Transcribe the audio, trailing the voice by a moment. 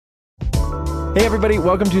Hey everybody,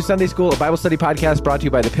 welcome to Sunday School, a Bible study podcast brought to you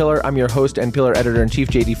by The Pillar. I'm your host and Pillar editor-in-chief,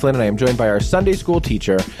 J.D. Flynn, and I am joined by our Sunday School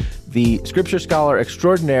teacher, the scripture scholar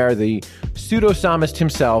extraordinaire, the pseudo-psalmist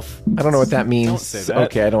himself. I don't know what that means. Don't say that.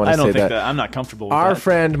 Okay, I don't want to say that. I'm not comfortable with Our that.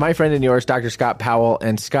 friend, my friend and yours, Dr. Scott Powell.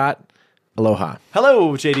 And Scott, aloha.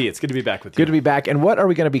 Hello, JD. It's good to be back with you. Good to be back. And what are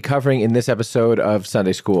we going to be covering in this episode of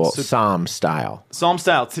Sunday School? Psalm style. Psalm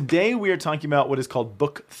style. Today we are talking about what is called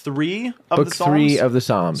Book 3 of Book the Psalms. 3 of the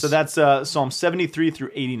Psalms. So that's Psalm 73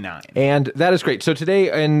 through 89. And that is great. So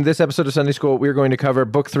today in this episode of Sunday School, we're going to cover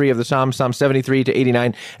Book 3 of the Psalms, Psalm 73 to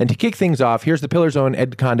 89. And to kick things off, here's the Pillar's own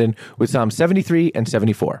Ed Condon with Psalm 73 and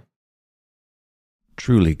 74.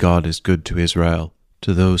 Truly God is good to Israel,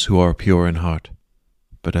 to those who are pure in heart.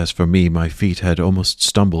 But as for me, my feet had almost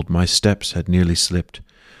stumbled, my steps had nearly slipped.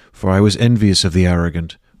 For I was envious of the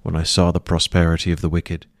arrogant when I saw the prosperity of the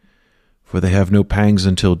wicked. For they have no pangs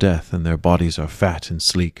until death, and their bodies are fat and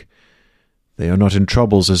sleek. They are not in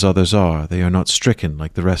troubles as others are, they are not stricken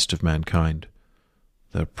like the rest of mankind.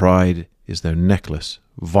 Their pride is their necklace,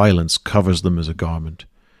 violence covers them as a garment.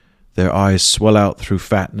 Their eyes swell out through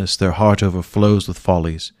fatness, their heart overflows with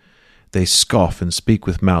follies. They scoff and speak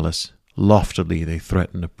with malice. Loftily they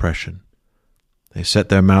threaten oppression. They set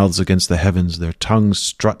their mouths against the heavens, their tongue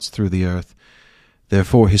struts through the earth.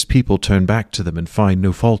 Therefore his people turn back to them and find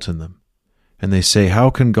no fault in them. And they say, How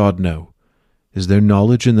can God know? Is there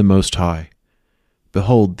knowledge in the Most High?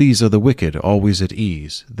 Behold, these are the wicked, always at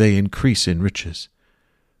ease, they increase in riches.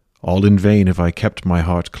 All in vain have I kept my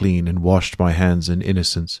heart clean and washed my hands in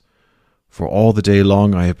innocence. For all the day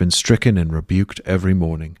long I have been stricken and rebuked every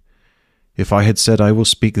morning. If I had said, I will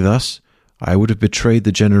speak thus, I would have betrayed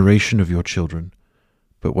the generation of your children.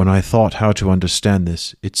 But when I thought how to understand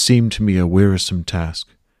this, it seemed to me a wearisome task,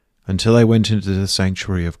 until I went into the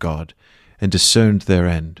sanctuary of God, and discerned their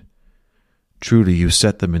end. Truly you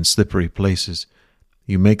set them in slippery places,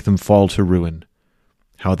 you make them fall to ruin.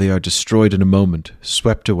 How they are destroyed in a moment,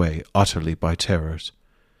 swept away utterly by terrors.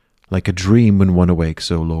 Like a dream when one awakes,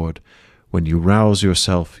 O Lord, when you rouse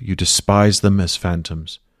yourself, you despise them as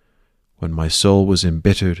phantoms. When my soul was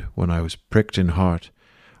embittered, when I was pricked in heart,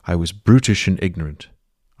 I was brutish and ignorant.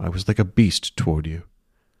 I was like a beast toward you.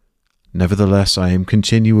 Nevertheless, I am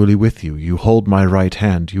continually with you. You hold my right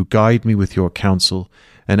hand, you guide me with your counsel,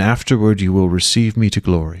 and afterward you will receive me to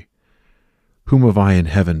glory. Whom have I in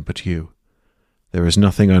heaven but you? There is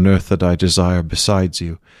nothing on earth that I desire besides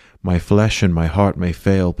you. My flesh and my heart may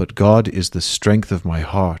fail, but God is the strength of my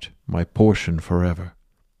heart, my portion forever.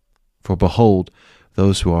 For behold,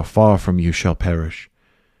 those who are far from you shall perish.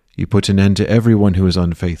 You put an end to everyone who is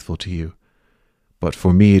unfaithful to you. But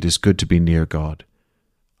for me it is good to be near God.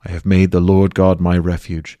 I have made the Lord God my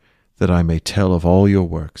refuge, that I may tell of all your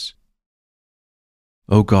works.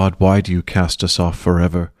 O God, why do you cast us off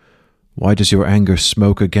forever? Why does your anger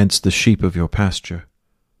smoke against the sheep of your pasture?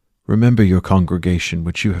 Remember your congregation,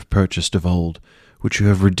 which you have purchased of old, which you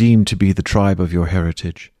have redeemed to be the tribe of your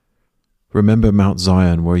heritage. Remember Mount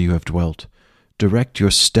Zion, where you have dwelt. Direct your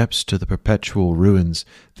steps to the perpetual ruins.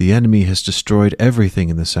 The enemy has destroyed everything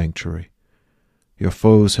in the sanctuary. Your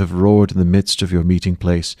foes have roared in the midst of your meeting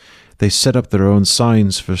place. They set up their own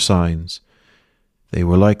signs for signs. They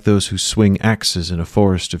were like those who swing axes in a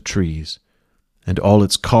forest of trees, and all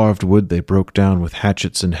its carved wood they broke down with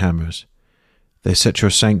hatchets and hammers. They set your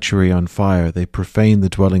sanctuary on fire. They profane the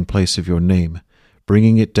dwelling place of your name,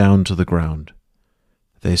 bringing it down to the ground.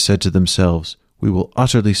 They said to themselves, We will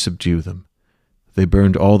utterly subdue them. They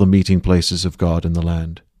burned all the meeting places of God in the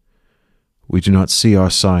land. We do not see our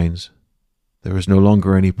signs. There is no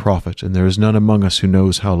longer any prophet, and there is none among us who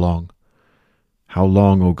knows how long. How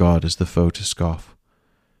long, O God, is the foe to scoff?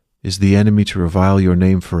 Is the enemy to revile your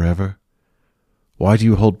name forever? Why do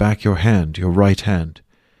you hold back your hand, your right hand?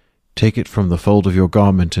 Take it from the fold of your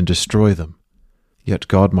garment and destroy them. Yet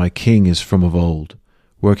God my King is from of old,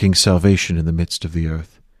 working salvation in the midst of the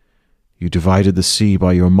earth. You divided the sea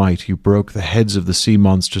by your might. You broke the heads of the sea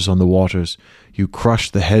monsters on the waters. You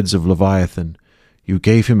crushed the heads of Leviathan. You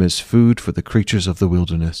gave him as food for the creatures of the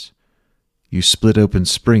wilderness. You split open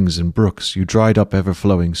springs and brooks. You dried up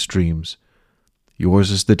ever-flowing streams.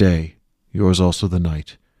 Yours is the day, yours also the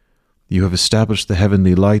night. You have established the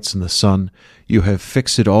heavenly lights and the sun. You have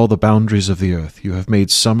fixed all the boundaries of the earth. You have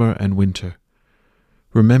made summer and winter.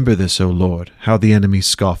 Remember this, O Lord, how the enemy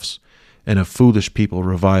scoffs, and a foolish people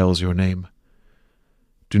reviles your name.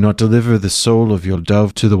 Do not deliver the soul of your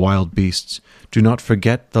dove to the wild beasts. Do not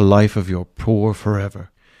forget the life of your poor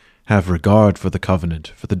forever. Have regard for the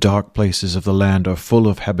covenant, for the dark places of the land are full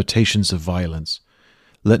of habitations of violence.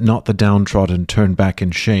 Let not the downtrodden turn back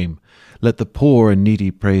in shame. Let the poor and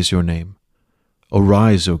needy praise your name.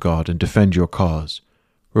 Arise, O God, and defend your cause.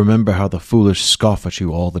 Remember how the foolish scoff at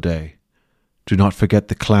you all the day. Do not forget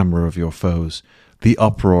the clamor of your foes, the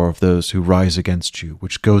uproar of those who rise against you,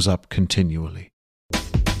 which goes up continually.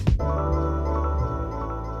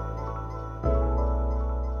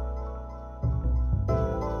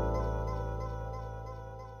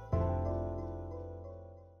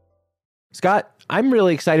 Scott, I'm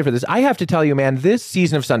really excited for this. I have to tell you, man, this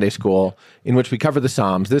season of Sunday School, in which we cover the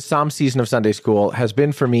Psalms, this Psalm season of Sunday School has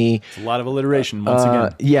been for me... It's a lot of alliteration, once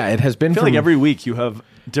again. Yeah, it has been I feel like every week you have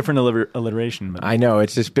different alliteration. But... I know,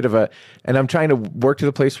 it's just a bit of a... And I'm trying to work to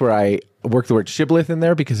the place where I work the word shibboleth in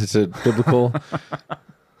there because it's a biblical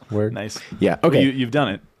word. Nice. Yeah, okay. Well, you've done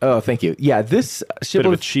it. Oh, thank you. Yeah, this Bit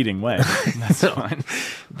of a cheating way. That's fine.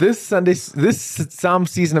 This Psalm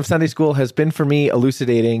season of Sunday School has been for me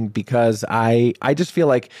elucidating because I just feel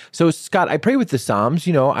like, so Scott, I pray with the Psalms,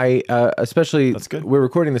 especially, That's good. We're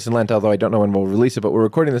recording this in Lent, although I don't know when we'll release it, but we're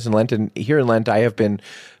recording this in Lent, and here in Lent I have been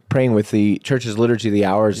praying with the church's Liturgy of the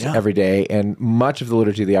Hours every day, and much of the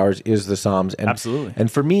Liturgy of the Hours is the Psalms. And, Absolutely.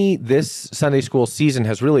 And for me, this Sunday School season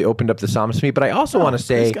has really opened up the Psalms to me, but I also want to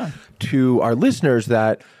say to our listeners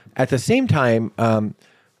that at the same time,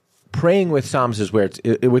 praying with Psalms is where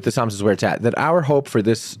it's at. That our hope for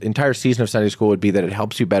this entire season of Sunday School would be that it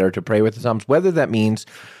helps you better to pray with the Psalms, whether that means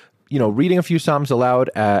reading a few Psalms aloud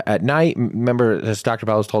at night. Remember, as Dr.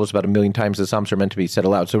 Powell has told us about 1 million times, the Psalms are meant to be said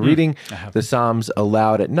aloud. So reading the Psalms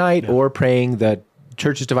aloud at night, or praying the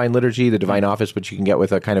Church's Divine Liturgy, the Divine Office, which you can get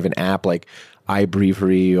with a kind of an app like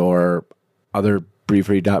iBreviary or other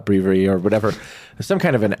Breviary or whatever, some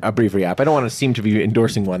kind of a Breviary app. I don't want to seem to be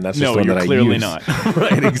endorsing one. That's just one that I use. No, you're clearly not.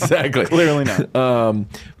 Right, exactly. Clearly not.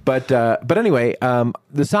 But anyway,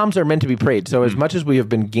 the Psalms are meant to be prayed. So as much as we have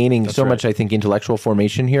been gaining much, I think, intellectual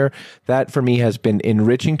formation here, that for me has been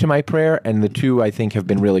enriching to my prayer, and the two, I think, have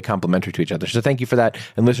been really complementary to each other. So thank you for that.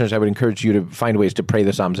 And listeners, I would encourage you to find ways to pray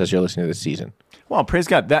the Psalms as you're listening to this season. Well, praise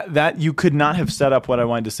God. That you could not have set up what I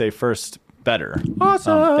wanted to say first better.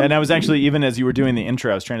 Awesome. And I was actually, even as you were doing the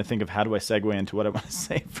intro, I was trying to think of how do I segue into what I want to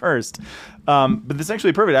say first. But this is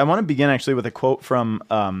actually perfect. I want to begin actually with a quote from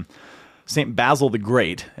St. Basil the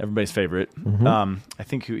Great, everybody's favorite. Mm-hmm. I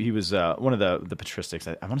think he was one of the patristics.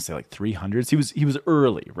 I want to say like 300s. He was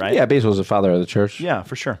early, right? Yeah, Basil was the father of the church. Yeah,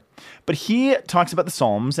 for sure. But he talks about the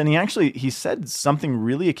Psalms, and he said something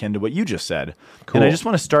really akin to what you just said. Cool. And I just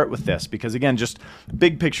want to start with this because, again, just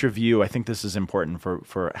big picture view, I think this is important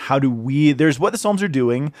for how do we, there's what the Psalms are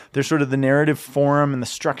doing, there's sort of the narrative form and the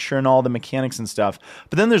structure and all the mechanics and stuff,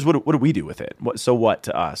 but then there's what do we do with it? So what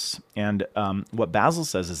to us? And what Basil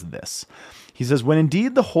says is this. He says, when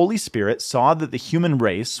indeed the Holy Spirit saw that the human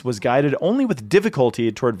race was guided only with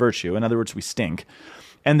difficulty toward virtue, in other words, we stink,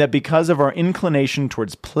 and that because of our inclination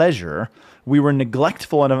towards pleasure, we were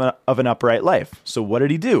neglectful of an upright life. So what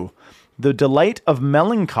did he do? The delight of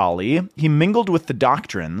melancholy he mingled with the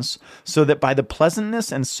doctrines, so that by the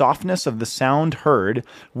pleasantness and softness of the sound heard,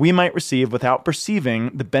 we might receive without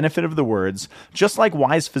perceiving the benefit of the words, just like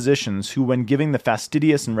wise physicians who, when giving the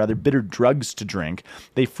fastidious and rather bitter drugs to drink,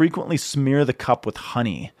 they frequently smear the cup with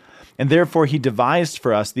honey. And therefore he devised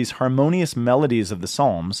for us these harmonious melodies of the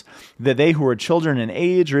Psalms, that they who are children in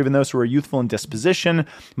age, or even those who are youthful in disposition,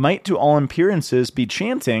 might to all appearances be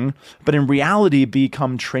chanting, but in reality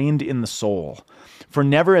become trained in the soul. For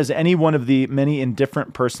never has any one of the many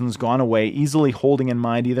indifferent persons gone away easily holding in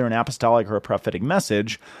mind either an apostolic or a prophetic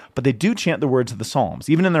message, but they do chant the words of the Psalms,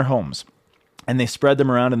 even in their homes. And they spread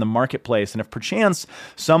them around in the marketplace. And if perchance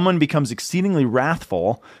someone becomes exceedingly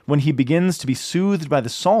wrathful, when he begins to be soothed by the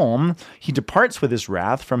psalm, he departs with his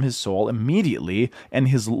wrath from his soul immediately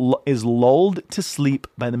and is lulled to sleep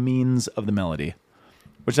by the means of the melody.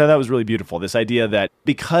 Which I thought was really beautiful. This idea that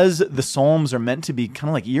because the psalms are meant to be kind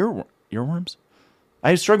of like earworms.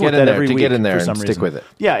 I struggle with that every week. Get in there for some and reason. Stick with it.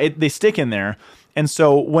 Yeah, they stick in there. And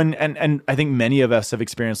so when and I think many of us have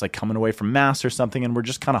experienced like coming away from mass or something, and we're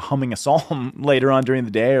just kind of humming a psalm later on during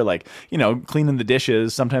the day, or like, cleaning the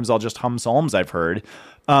dishes. Sometimes I'll just hum psalms I've heard.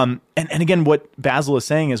 And again, what Basil is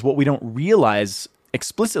saying is what we don't realize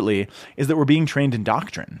explicitly is that we're being trained in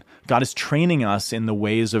doctrine. God is training us in the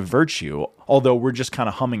ways of virtue, although we're just kind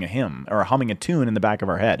of humming a hymn or humming a tune in the back of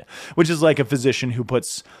our head, which is like a physician who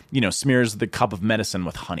puts, smears the cup of medicine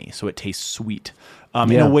with honey so it tastes sweet.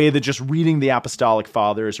 In a way that just reading the apostolic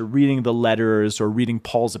fathers or reading the letters or reading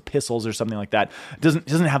Paul's epistles or something like that doesn't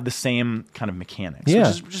have the same kind of mechanics. Yeah. Which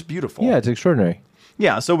is just beautiful. Yeah, it's extraordinary.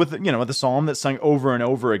 Yeah, so with the psalm that's sung over and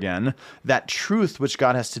over again, that truth which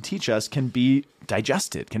God has to teach us can be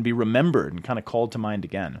digested, can be remembered, and kind of called to mind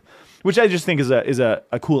again, which I just think is a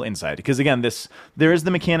cool insight. Because again, there is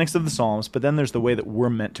the mechanics of the Psalms, but then there's the way that we're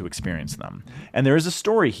meant to experience them. And there is a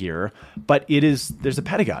story here, but there's a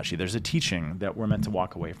pedagogy, there's a teaching that we're meant to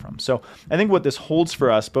walk away from. So I think what this holds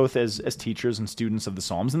for us, both as teachers and students of the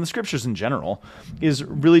Psalms and the Scriptures in general, is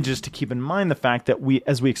really just to keep in mind the fact that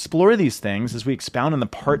as we explore these things, as we expound on the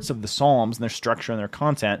parts of the Psalms and their structure and their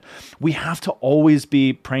content, we have to always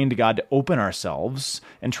be praying to God to open ourselves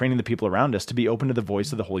and training the people around us to be open to the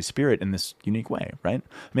voice of the Holy Spirit in this unique way, right?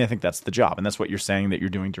 I mean, I think that's the job, and that's what you're saying that you're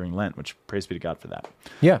doing during Lent, which praise be to God for that.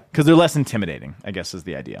 Yeah. Because they're less intimidating, I guess, is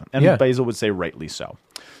the idea. And Basil would say rightly so.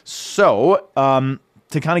 So,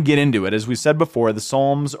 to kind of get into it, as we said before, the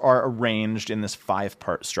Psalms are arranged in this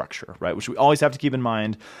 5-part structure, right? Which we always have to keep in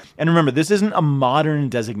mind. And remember, this isn't a modern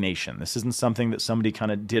designation. This isn't something that somebody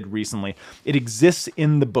kind of did recently. It exists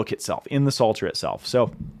in the book itself, in the Psalter itself.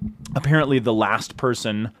 So apparently the last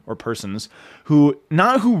person or persons who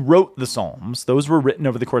wrote the Psalms, those were written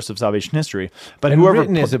over the course of salvation history, but And whoever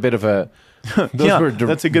written is a bit of a...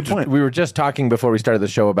 that's a good point. We were just talking before we started the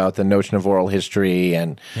show about the notion of oral history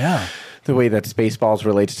and the way that Spaceballs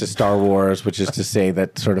relates to Star Wars, which is to say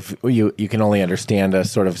that sort of you can only understand a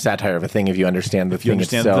sort of satire of a thing if you understand the thing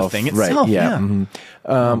itself. Right, yeah.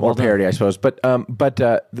 Mm-hmm. Or parody, I suppose. But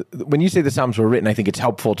when you say the Psalms were written, I think it's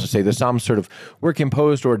helpful to say the Psalms sort of were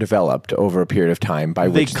composed or developed over a period of time by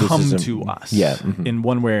they which come to us in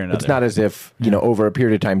one way or another. It's not as if, over a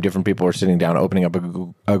period of time, different people were sitting down, opening up a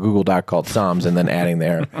Google Doc called Psalms and then adding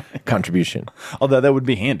their contribution. Although that would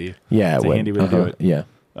be handy. Yeah, it's a handy way to do it. Yeah.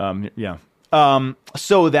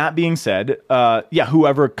 So that being said,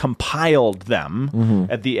 whoever compiled them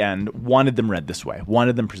at the end wanted them read this way,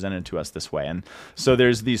 wanted them presented to us this way. And so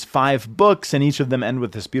there's these 5 books, and each of them end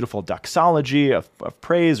with this beautiful doxology of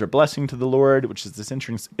praise or blessing to the Lord, which is this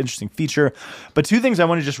interesting feature. But 2 things I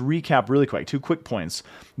want to just recap really quick, 2 quick points.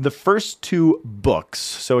 The first 2 books,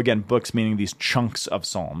 so again, books meaning these chunks of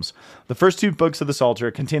Psalms, the first 2 books of the Psalter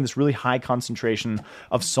contain this really high concentration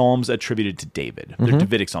of Psalms attributed to David. They're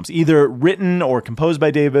Davidic Psalms, either written or composed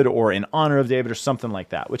by David or in honor of David or something like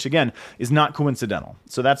that, which again is not coincidental.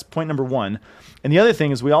 So that's point number 1. And the other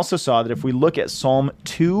thing is we also saw that if we look at Psalm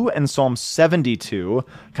 2 and Psalm 72,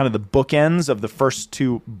 kind of the bookends of the first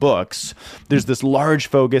 2 books, there's this large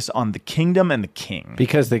focus on the kingdom and the king.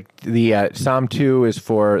 Because the Psalm 2 is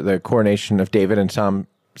for the coronation of David and Psalm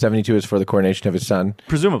 72 is for the coronation of his son.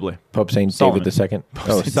 Presumably. Pope Saint Solomon. David II.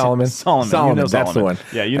 Oh, Solomon. Solomon. That's the one.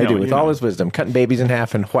 Yeah, I do, with all his wisdom, cutting babies in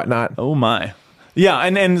half and whatnot. Oh, my. Yeah,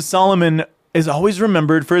 and Solomon is always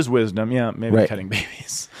remembered for his wisdom. Yeah, maybe cutting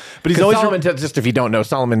babies. But he's always... Solomon, just if you don't know,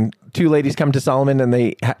 Solomon, 2 ladies come to Solomon and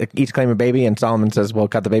they each claim a baby, and Solomon says, well,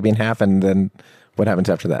 cut the baby in half, and then what happens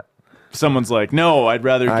after that? Someone's like, no, I'd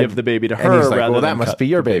rather give the baby to her. And he's like, rather well, that than must be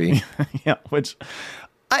your baby. Yeah, which...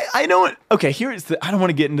 I don't... Okay, I don't want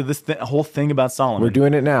to get into this whole thing about Solomon. We're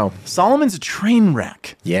doing it now. Solomon's a train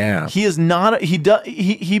wreck. Yeah. He is not... He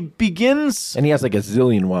begins... And he has like a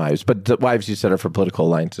zillion wives, but the wives you said are for political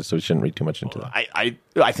alliances, so we shouldn't read too much into that.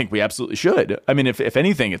 I think we absolutely should. I mean, if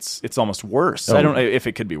anything, it's almost worse. I don't know if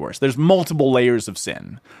it could be worse. There's multiple layers of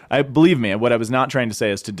sin. Believe me, what I was not trying to say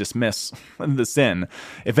is to dismiss the sin.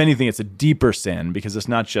 If anything, it's a deeper sin, because it's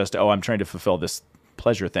not just, I'm trying to fulfill this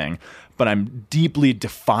pleasure thing, but I'm deeply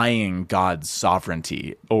defying God's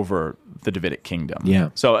sovereignty over the Davidic kingdom. Yeah.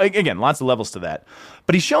 So again, lots of levels to that.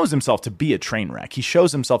 But he shows himself to be a train wreck. He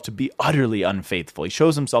shows himself to be utterly unfaithful. He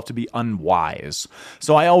shows himself to be unwise.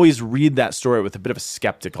 So I always read that story with a bit of a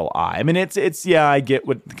skeptical eye. I mean, it's I get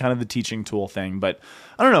what kind of the teaching tool thing, but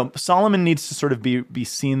I don't know. Solomon needs to sort of be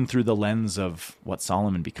seen through the lens of what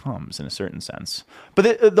Solomon becomes in a certain sense.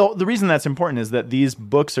 But the reason that's important is that these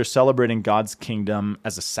books are celebrating God's kingdom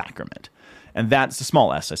as a sacrament. And that's a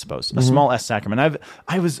small s, I suppose, a small s sacrament.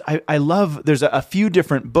 I love, there's a few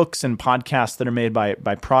different books and podcasts that are made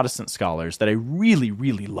by Protestant scholars that I really,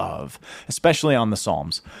 really love, especially on the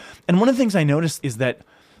Psalms. And one of the things I noticed is that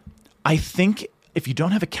I think if you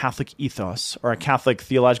don't have a Catholic ethos or a Catholic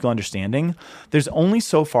theological understanding, there's only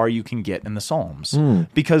so far you can get in the Psalms.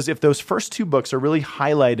 Because if those first 2 books are really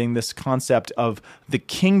highlighting this concept of the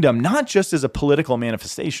kingdom, not just as a political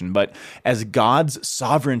manifestation, but as God's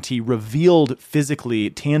sovereignty revealed physically,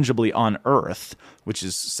 tangibly on earth, which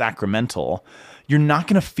is sacramental, you're not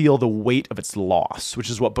going to feel the weight of its loss, which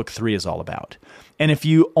is what book 3 is all about. And if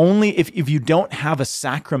you don't have a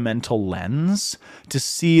sacramental lens to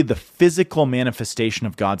see the physical manifestation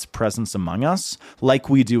of God's presence among us, like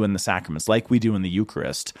we do in the sacraments, like we do in the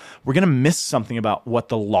Eucharist, we're going to miss something about what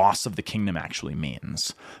the loss of the kingdom actually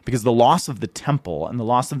means. Because the loss of the temple and the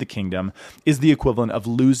loss of the kingdom is the equivalent of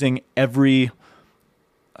losing every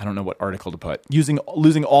I don't know what article to put,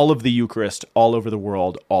 losing all of the Eucharist all over the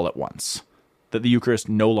world all at once. That the Eucharist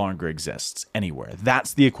no longer exists anywhere.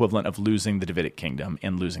 That's the equivalent of losing the Davidic kingdom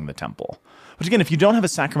and losing the temple. Which again, if you don't have a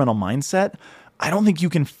sacramental mindset, I don't think you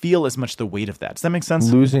can feel as much the weight of that. Does that make sense?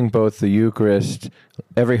 Losing both the Eucharist,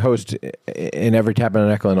 every host in every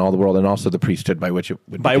tabernacle in all the world, and also the priesthood by which it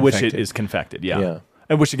would be which it is confected, yeah.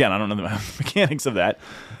 And which, again, I don't know the mechanics of that.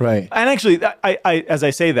 Right. And actually, I as I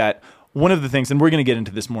say that, one of the things, and we're going to get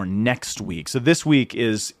into this more next week. So this week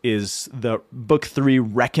is the book 3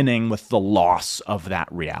 reckoning with the loss of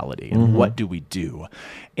that reality. And what do we do?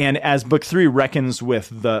 And as book 3 reckons with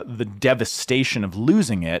the devastation of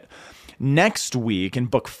losing it, next week in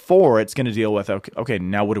book 4, it's going to deal with, okay,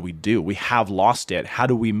 now what do we do? We have lost it. How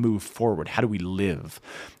do we move forward? How do we live?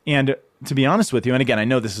 And to be honest with you, and again, I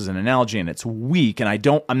know this is an analogy and it's weak, and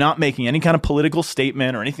I'm not making any kind of political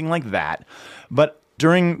statement or anything like that, but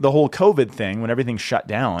during the whole COVID thing, when everything shut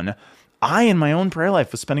down, I, in my own prayer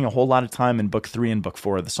life, was spending a whole lot of time in book 3 and book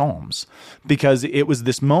 4 of the Psalms, because it was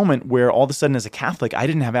this moment where all of a sudden as a Catholic, I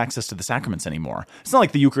didn't have access to the sacraments anymore. It's not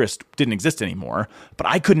like the Eucharist didn't exist anymore, but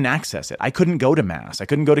I couldn't access it. I couldn't go to Mass. I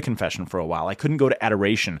couldn't go to confession for a while. I couldn't go to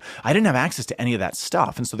adoration. I didn't have access to any of that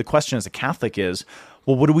stuff. And so the question as a Catholic is,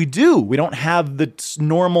 well, what do? We don't have the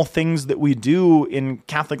normal things that we do in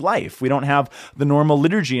Catholic life. We don't have the normal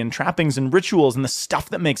liturgy and trappings and rituals and the stuff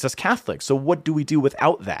that makes us Catholic. So what do we do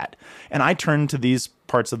without that? And I turn to these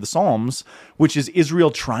parts of the Psalms, which is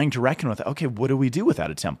Israel trying to reckon with, okay, what do we do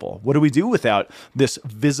without a temple? What do we do without this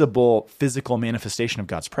visible, physical manifestation of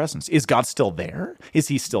God's presence? Is God still there? Is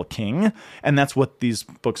he still king? And that's what these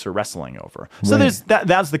books are wrestling over. So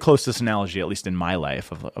that's the closest analogy, at least in my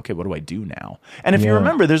life, of, okay, what do I do now? And if you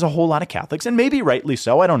remember, there's a whole lot of Catholics, and maybe rightly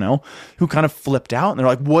so, I don't know, who kind of flipped out, and they're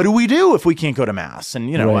like, what do we do if we can't go to Mass?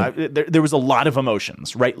 And, there was a lot of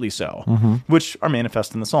emotions, rightly so, which are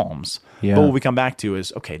manifest in the Psalms. Yeah. But what we come back to is,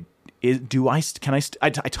 okay, I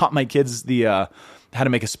taught my kids how to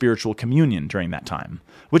make a spiritual communion during that time,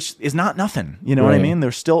 which is not nothing. You know what I mean?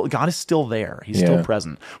 God is still there. He's still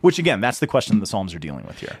present, which again, that's the question the Psalms are dealing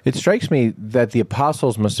with here. It strikes me that the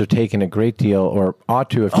apostles must have taken a great deal, or ought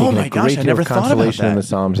to have taken a great deal of consolation in the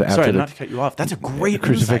Psalms after not to cut you off. That's a great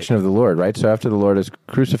crucifixion of the Lord, right? So after the Lord is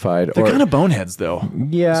crucified, they're kind of boneheads, though.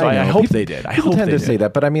 Yeah, so I hope they did. People tend to say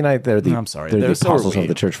that, but I mean, they're the apostles of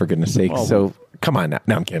the church, for goodness sake. Well, so come on now.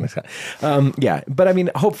 No, I'm kidding. But I mean,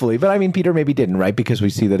 hopefully. But I mean, Peter maybe didn't, right? Because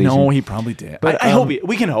we see that he's... No, he probably did. But I hope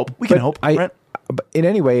we can hope. We can hope, right? But in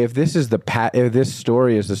any way, if this is if this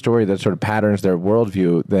story is the story that sort of patterns their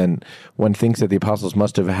worldview, then one thinks that the apostles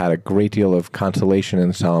must have had a great deal of consolation in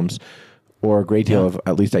the Psalms, or a great deal of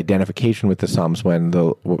at least identification with the Psalms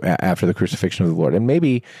after the crucifixion of the Lord, and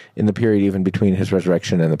maybe in the period even between his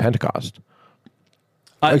resurrection and the Pentecost.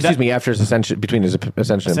 After his ascension, between his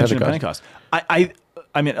ascension and Pentecost.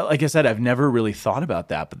 I mean, like I said, I've never really thought about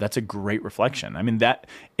that, but that's a great reflection. I mean, that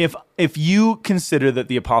if you consider that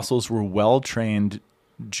the apostles were well-trained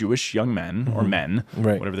Jewish young men or men,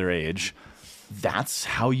 whatever their age, that's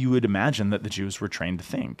how you would imagine that the Jews were trained to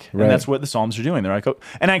think. And that's what the Psalms are doing. They're like,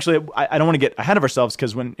 and actually, I don't want to get ahead of ourselves,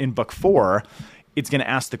 because when in book 4, it's going to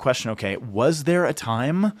ask the question, okay, was there a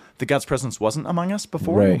time that God's presence wasn't among us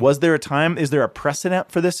before? Right. Was there a time, is there a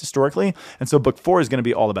precedent for this historically? And so book 4 is going to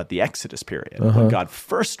be all about the Exodus period, when God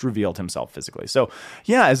first revealed himself physically. So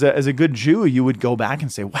yeah, as a good Jew, you would go back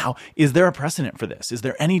and say, wow, is there a precedent for this? Is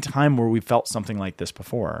there any time where we felt something like this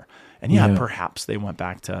before? And perhaps they went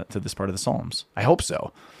back to this part of the Psalms. I hope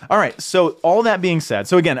so. All right, so all that being said,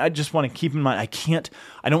 so again, I just want to keep in mind,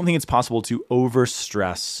 I don't think it's possible to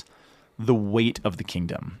overstress the weight of the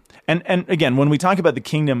kingdom. And again, when we talk about the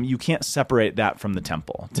kingdom, you can't separate that from the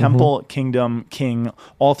temple. Temple, kingdom, king,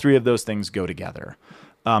 all three of those things go together.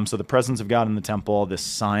 So the presence of God in the temple, this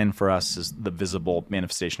sign for us is the visible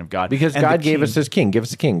manifestation of God. Because God gave us his king. Give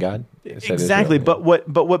us a king, God. Exactly. But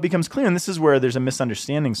what becomes clear, and this is where there's a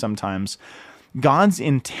misunderstanding sometimes, God's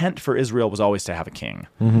intent for Israel was always to have a king.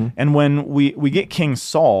 And when we get King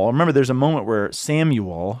Saul, remember there's a moment where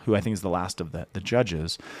Samuel, who I think is the last of the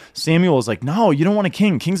judges, Samuel is like, no, you don't want a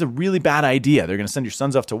king. King's a really bad idea. They're going to send your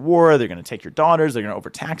sons off to war. They're going to take your daughters. They're going to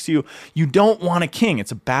overtax you. You don't want a king.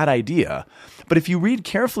 It's a bad idea. But if you read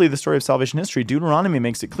carefully the story of salvation history, Deuteronomy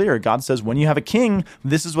makes it clear. God says, when you have a king,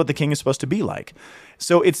 this is what the king is supposed to be like.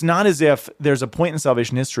 So it's not as if there's a point in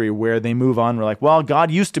salvation history where they move on. We're like, well, God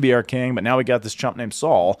used to be our king, but now we got this chump named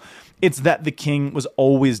Saul. It's that the king was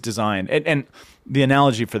always designed. And the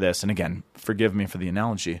analogy for this, and again, forgive me for the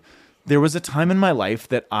analogy, there was a time in my life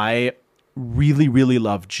that I really, really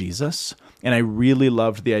loved Jesus, and I really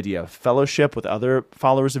loved the idea of fellowship with other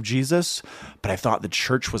followers of Jesus, but I thought the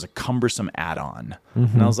church was a cumbersome add-on.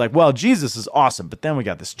 And I was like, well, Jesus is awesome, but then we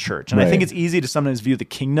got this church. And I think it's easy to sometimes view the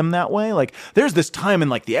kingdom that way. Like, there's this time in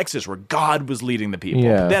like the Exodus where God was leading the people,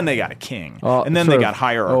 but then they got a king, and then they got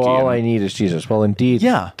hierarchy. All I need is Jesus. Well, indeed,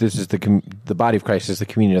 Yeah. this is the body of Christ is the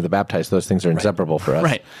communion of the baptized. Those things are inseparable for us.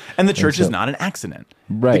 Right. And the church is not an accident.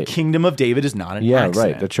 Right. The kingdom of David is not an accident.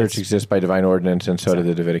 Right. The church exists by divine ordinance, and so did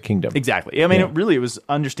the Davidic kingdom. Exactly. I mean, it was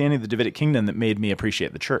understanding the Davidic kingdom that made me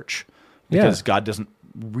appreciate the church, because God doesn't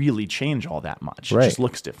really change all that much. It just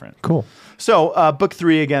looks different. Cool. So book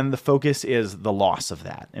 3, again, the focus is the loss of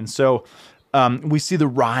that. And so we see the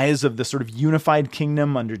rise of the sort of unified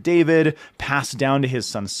kingdom under David passed down to his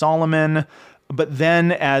son Solomon. But then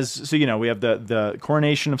we have the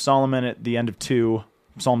coronation of Solomon at the end of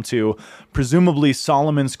Psalm 2, presumably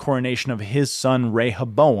Solomon's coronation of his son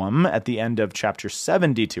Rehoboam at the end of chapter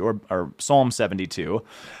 72 or Psalm 72.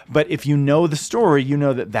 But if you know the story, you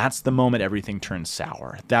know that that's the moment everything turns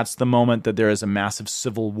sour. That's the moment that there is a massive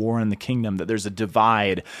civil war in the kingdom, that there's a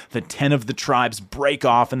divide, that 10 of the tribes break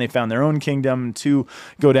off and they found their own kingdom, 2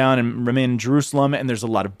 go down and remain in Jerusalem, and there's a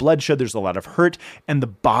lot of bloodshed, there's a lot of hurt, and the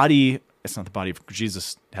body... It's not the body of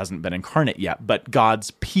Jesus hasn't been incarnate yet, but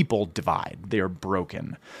God's people divide. They are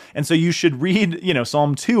broken. And so you should read,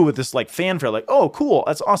 Psalm 2 with this like fanfare, like, oh, cool,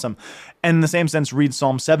 that's awesome. And in the same sense, read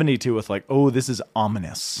Psalm 72 with like, oh, this is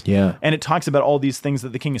ominous. Yeah. And it talks about all these things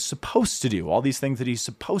that the king is supposed to do, all these things that he's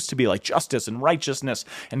supposed to be, like justice and righteousness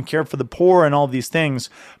and care for the poor and all these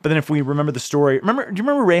things. But then if we remember the story, do you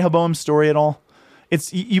remember Rehoboam's story at all? It's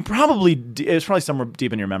probably somewhere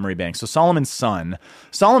deep in your memory bank. So Solomon's son,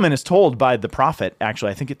 Solomon is told by the prophet.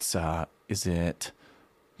 Actually, I think it's I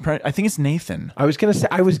think it's Nathan. I was gonna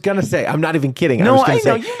say. I'm not even kidding. No, I was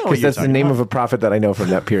gonna I know. say, You know what because you're that's the talking name about. of a prophet that I know from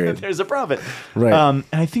that period. There's a prophet, Right. And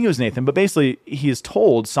I think it was Nathan. But basically,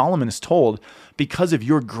 Solomon is told, because of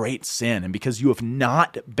your great sin and because you have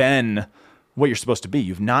not been what you're supposed to be,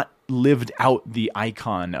 you've not lived out the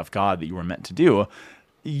icon of God that you were meant to do.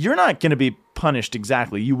 You're not going to be punished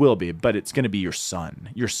exactly. You will be, but it's going to be your son.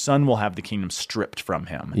 Your son will have the kingdom stripped from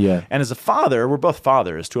him. Yeah. And as a father, we're both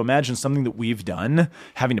fathers. To imagine something that we've done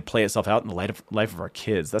having to play itself out in the life of our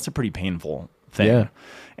kids, that's a pretty painful thing. Yeah.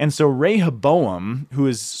 And so Rehoboam, who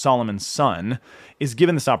is Solomon's son, is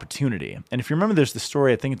given this opportunity. And if you remember, there's the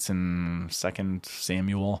story, I think it's in 2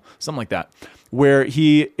 Samuel, something like that, where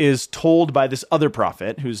he is told by this other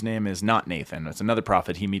prophet, whose name is not Nathan. It's another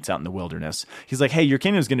prophet he meets out in the wilderness. He's like, hey, your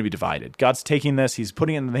kingdom is going to be divided. God's taking this. He's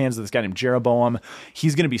putting it in the hands of this guy named Jeroboam.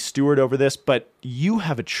 He's going to be steward over this, but you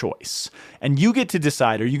have a choice. And you get to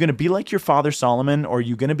decide, are you going to be like your father Solomon, or are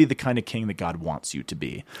you going to be the kind of king that God wants you to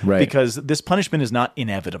be? Right. Because this punishment is not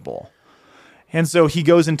inevitable. And so he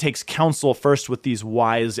goes and takes counsel first with these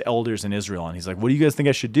wise elders in Israel. And he's like, what do you guys think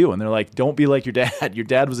I should do? And they're like, don't be like your dad. Your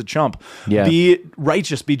dad was a chump. Yeah. Be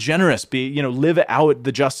righteous, be generous, live out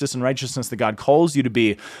the justice and righteousness that God calls you to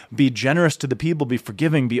be. Be generous to the people, be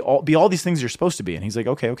forgiving, be all these things you're supposed to be. And he's like,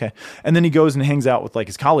 okay. And then he goes and hangs out with like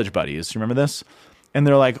his college buddies. You remember this? And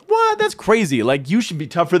they're like, what? That's crazy. Like, you should be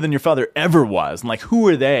tougher than your father ever was. And like, who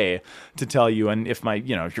are they to tell you? And if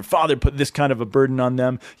if your father put this kind of a burden on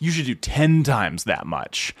them, you should do 10 times that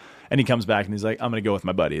much. And he comes back and he's like, I'm going to go with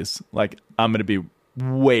my buddies. Like, I'm going to be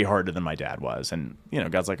way harder than my dad was. And,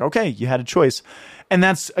 God's like, okay, you had a choice. And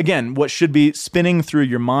that's, again, what should be spinning through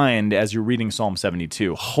your mind as you're reading Psalm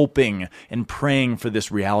 72, hoping and praying for this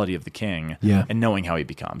reality of the king and knowing how he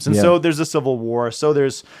becomes. And so there's a civil war. So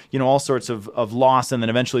there's, all sorts of loss. And then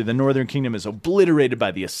eventually the northern kingdom is obliterated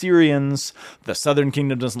by the Assyrians. The southern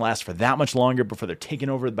kingdom doesn't last for that much longer before they're taken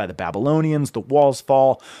over by the Babylonians. The walls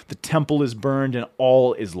fall, the temple is burned, and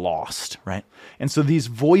all is lost, right? And so these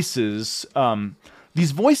voices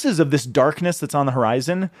of this darkness that's on the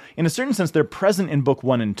horizon, in a certain sense, they're present in book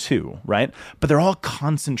 1 and 2, right? But they're all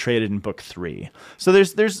concentrated in book 3. So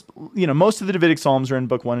there's most of the Davidic Psalms are in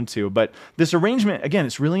book 1 and 2, but this arrangement, again,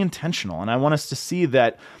 it's really intentional. And I want us to see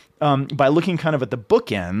that by looking kind of at the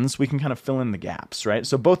bookends, we can kind of fill in the gaps, right?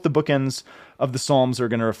 So both the bookends of the Psalms are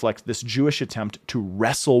going to reflect this Jewish attempt to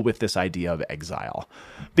wrestle with this idea of exile.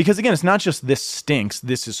 Because again, it's not just this stinks,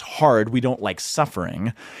 this is hard, we don't like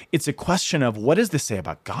suffering. It's a question of, what does this say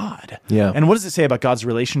about God? Yeah. And what does it say about God's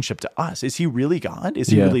relationship to us? Is he really God? Is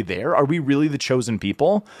he really there? Are we really the chosen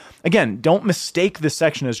people? Again, don't mistake this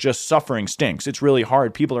section as just suffering stinks. It's really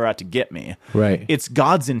hard. People are out to get me. Right. It's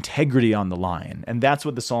God's integrity on the line. And that's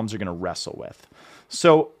what the Psalms are going to wrestle with.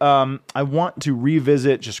 So I want to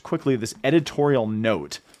revisit just quickly this editorial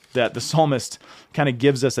note that the psalmist kind of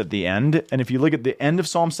gives us at the end. And if you look at the end of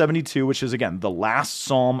Psalm 72, which is, again, the last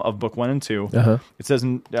psalm of book 1 and 2, it says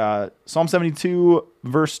in Psalm 72,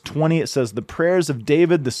 verse 20, it says, "The prayers of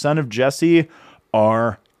David, the son of Jesse,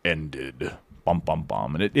 are ended." Bum, bum,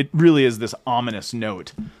 bum. And it really is this ominous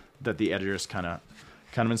note that the editors kind of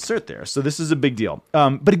insert there. So this is a big deal.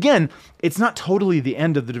 But again, it's not totally the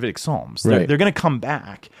end of the Davidic Psalms. They're going to come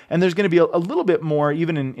back, and there's going to be a little bit more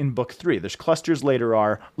even in book 3. There's clusters later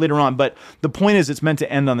on, but the point is it's meant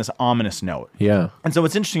to end on this ominous note. Yeah. And so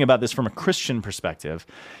what's interesting about this from a Christian perspective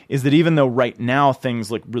is that even though right now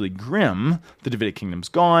things look really grim, the Davidic kingdom's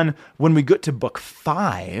gone, when we get to book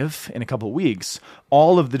 5 in a couple of weeks,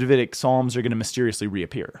 all of the Davidic Psalms are going to mysteriously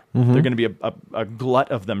reappear. They're going to be a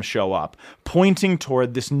glut of them show up, pointing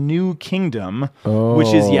toward this new kingdom,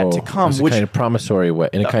 which is yet to come. In a kind of promissory way.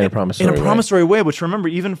 In a promissory way, which, remember,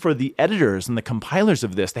 even for the editors and the compilers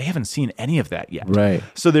of this, they haven't seen any of that yet. Right.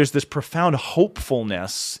 So there's this profound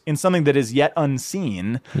hopefulness in something that is yet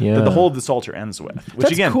unseen that the whole of the Psalter ends with. Which,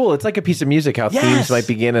 That's again, cool. It's like a piece of music, how themes might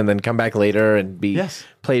begin and then come back later and be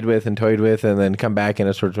played with and toyed with and then come back in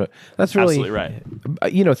a sort of... That's really... Absolutely right.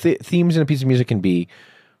 Themes in a piece of music can be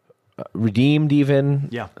redeemed even.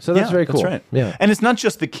 Yeah. So that's very cool. That's right. Yeah. And it's not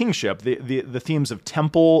just the kingship. The themes of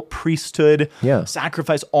temple, priesthood,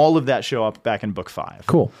 sacrifice, all of that show up back in book 5.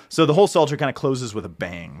 Cool. So the whole Psalter kind of closes with a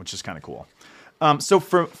bang, which is kind of cool. So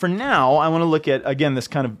for now, I want to look at, again, this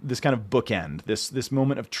kind of bookend, this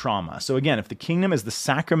moment of trauma. So again, if the kingdom is the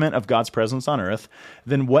sacrament of God's presence on earth,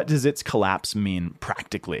 then what does its collapse mean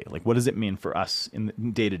practically? Like, what does it mean for us in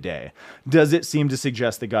day to day? Does it seem to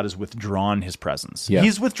suggest that God has withdrawn his presence? Yeah.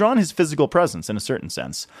 He's withdrawn his physical presence in a certain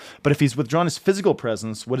sense. But if he's withdrawn his physical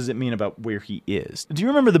presence, what does it mean about where he is? Do you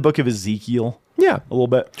remember the book of Ezekiel? Yeah. A little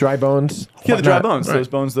bit. Dry bones. Yeah, the dry bones. Right. Those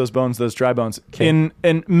bones, those dry bones. Okay.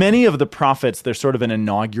 In many of the prophets, there's sort of an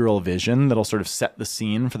inaugural vision that'll sort of set the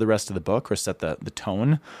scene for the rest of the book or set the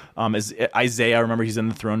tone. As Isaiah, I remember he's in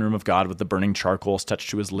the throne room of God with the burning charcoal touched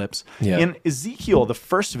to his lips. Yeah. In Ezekiel, the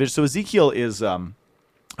first vision, so Ezekiel is...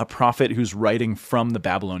 a prophet who's writing from the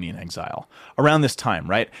Babylonian exile around this time,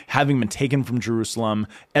 right? Having been taken from Jerusalem,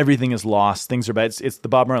 everything is lost. Things are bad. It's the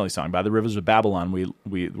Bob Marley song, "By the Rivers of Babylon,"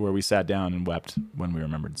 where we sat down and wept when we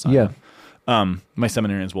remembered Zion. Yeah. My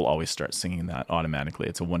seminarians will always start singing that automatically.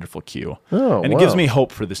 It's a wonderful cue. Oh, and it gives me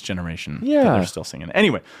hope for this generation that they're still singing it.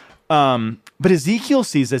 Anyway, but Ezekiel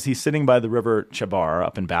sees, as he's sitting by the river Chebar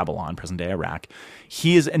up in Babylon, present-day Iraq,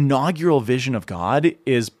 his inaugural vision of God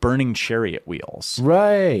is burning chariot wheels.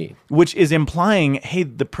 Right. Which is implying, hey,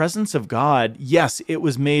 the presence of God, yes, it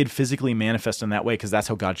was made physically manifest in that way because that's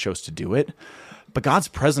how God chose to do it. But God's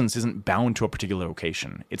presence isn't bound to a particular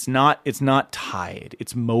location. It's not tied.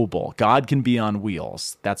 It's mobile. God can be on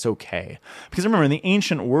wheels. That's okay. Because remember, in the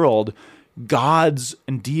ancient world, gods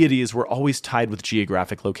and deities were always tied with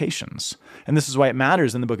geographic locations. And this is why it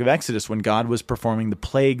matters in the book of Exodus when God was performing the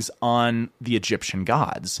plagues on the Egyptian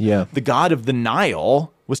gods. Yeah. The god of the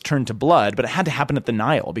Nile was turned to blood, but it had to happen at the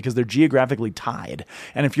Nile because they're geographically tied.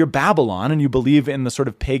 And if you're Babylon and you believe in the sort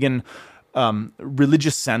of pagan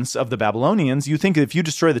religious sense of the Babylonians, you think that if you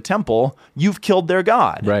destroy the temple, you've killed their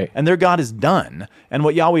God. Right. And their God is done. And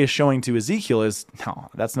what Yahweh is showing to Ezekiel is, no,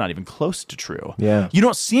 that's not even close to true. Yeah. You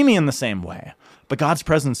don't see me in the same way, but God's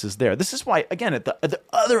presence is there. This is why, again, at the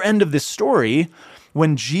other end of this story,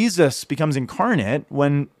 when Jesus becomes incarnate,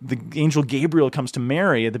 when the angel Gabriel comes to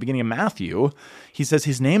Mary at the beginning of Matthew, he says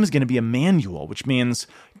his name is going to be Emmanuel, which means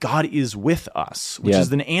God is with us, which is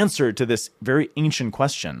an answer to this very ancient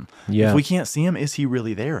question. Yeah. If we can't see him, is he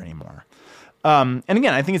really there anymore? And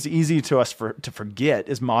again, I think it's easy to us to forget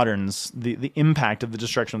as moderns the impact of the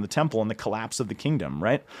destruction of the temple and the collapse of the kingdom,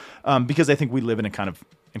 right? Because I think we live in kind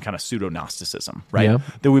of pseudo-Gnosticism, right? Yeah.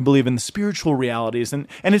 That we believe in the spiritual realities, and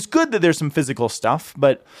it's good that there's some physical stuff,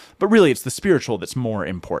 but really it's the spiritual that's more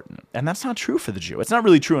important. And that's not true for the Jew. It's not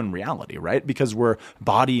really true in reality, right? Because we're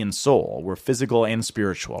body and soul, we're physical and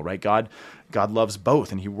spiritual, right? God loves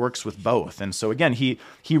both, and he works with both. And so again, he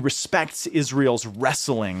respects Israel's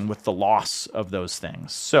wrestling with the loss of those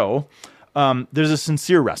things. So there's a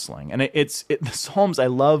sincere wrestling, and the Psalms, I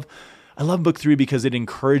love book 3 because it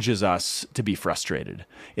encourages us to be frustrated.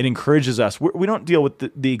 It encourages us. We don't deal with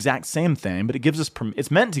the exact same thing, but it gives us.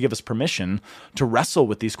 It's meant to give us permission to wrestle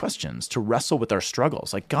with these questions, to wrestle with our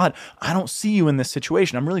struggles. Like, God, I don't see you in this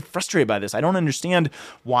situation. I'm really frustrated by this. I don't understand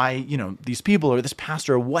why these people or this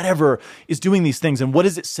pastor or whatever is doing these things. And what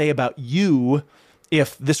does it say about you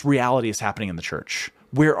if this reality is happening in the church?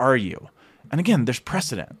 Where are you? And again, there's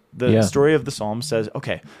precedent. The story of the Psalm says,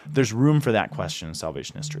 okay, there's room for that question in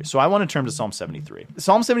salvation history. So I want to turn to Psalm 73.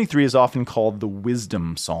 Psalm 73 is often called the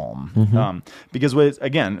wisdom psalm because what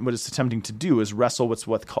it's attempting to do is wrestle with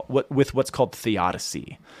what's called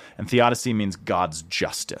theodicy. And theodicy means God's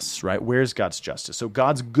justice, right? Where's God's justice? So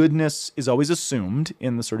God's goodness is always assumed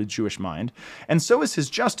in the sort of Jewish mind, and so is his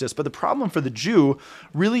justice. But the problem for the Jew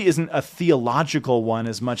really isn't a theological one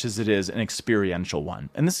as much as it is an experiential one.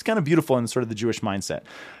 And this is kind of beautiful in sort of the Jewish mindset.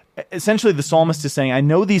 Essentially, the psalmist is saying, I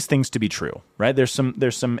know these things to be true, right? There's some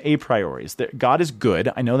a prioris. God is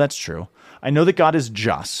good. I know that's true. I know that God is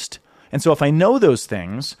just. And so if I know those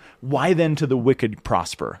things, why then do the wicked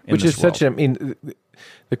prosper in Which this is world? such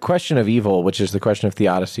the question of evil, which is the question of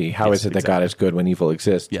theodicy. How is it that God is good when evil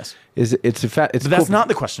exists? Yes. But that's not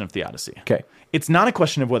the question of theodicy. Okay. It's not a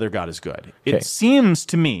question of whether God is good. It Okay. seems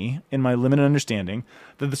to me, in my limited understanding,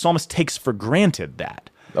 that the psalmist takes for granted that.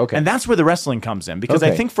 Okay. And that's where the wrestling comes in, because I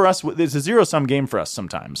Okay. think for us, it's a zero-sum game for us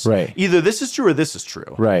sometimes. Right. Either this is true or this is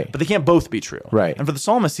true. Right. But they can't both be true. Right. And for the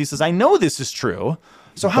psalmist, he says, I know this is true,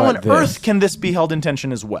 so how But on this. earth can this be held in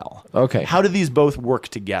tension as well? Okay. How do these both work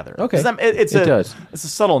together? Okay. It does. It's a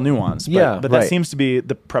subtle nuance, but, Yeah, but that right. seems to be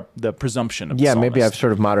the presumption of the Yeah, psalmist. maybe I've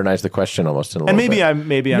sort of modernized the question almost in a little And bit.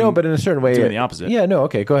 maybe I'm no, but in a certain way, doing the opposite. Yeah, no,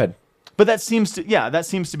 okay, go ahead. But that seems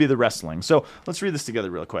to be the wrestling. So let's read this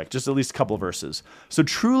together real quick, just at least a couple of verses. So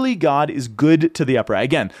truly God is good to the upright.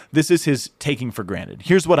 Again, this is his taking for granted.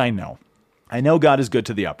 Here's what I know. I know God is good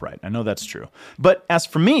to the upright. I know that's true. But as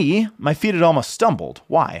for me, my feet had almost stumbled.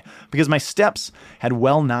 Why? Because my steps had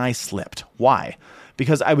well nigh slipped. Why?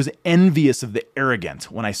 Because I was envious of the arrogant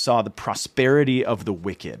when I saw the prosperity of the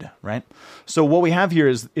wicked, right? So what we have here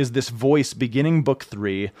is this voice beginning book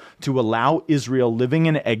 3 to allow Israel living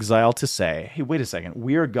in exile to say, hey, wait a second,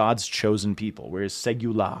 we are God's chosen people. We're his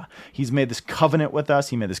segulah. He's made this covenant with us.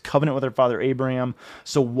 He made this covenant with our father Abraham.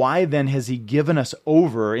 So why then has he given us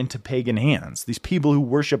over into pagan hands? These people who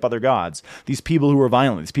worship other gods, these people who are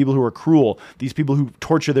violent, these people who are cruel, these people who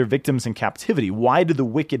torture their victims in captivity. Why do the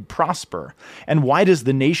wicked prosper? And why does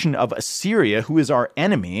the nation of Assyria, who is our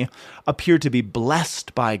enemy, appear to be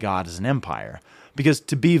blessed by God as an empire? Because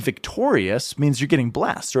to be victorious means you're getting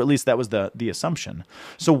blessed, or at least that was the assumption.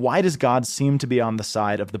 So why does God seem to be on the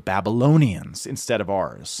side of the Babylonians instead of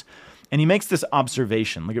ours? And he makes this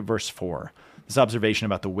observation. Look at verse 4. This observation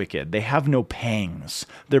about the wicked. They have no pangs.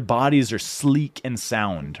 Their bodies are sleek and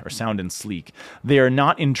sound, or sound and sleek. They are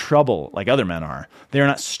not in trouble like other men are. They are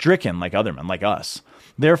not stricken like other men, like us.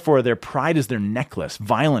 Therefore, their pride is their necklace.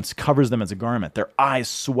 Violence covers them as a garment. Their eyes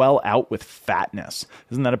swell out with fatness.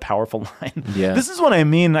 Isn't that a powerful line? Yeah. This is what I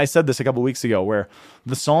mean. I said this a couple weeks ago, where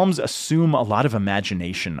the Psalms assume a lot of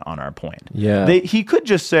imagination on our point. Yeah. He could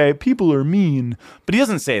just say, people are mean, but he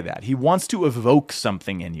doesn't say that. He wants to evoke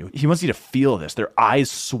something in you. He wants you to feel this. Their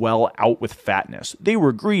eyes swell out with fatness. They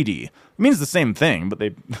were greedy. It means the same thing, but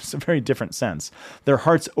it's a very different sense. Their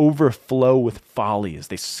hearts overflow with follies.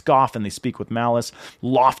 They scoff and they speak with malice.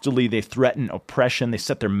 Loftily they threaten oppression. They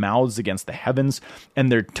set their mouths against the heavens,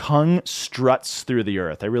 and their tongue struts through the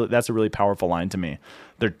earth. That's a really powerful line to me.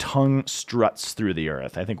 Their tongue struts through the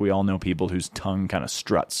earth. I think we all know people whose tongue kind of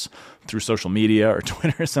struts through social media or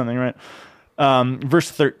Twitter or something, right?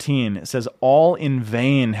 Verse 13, it says, all in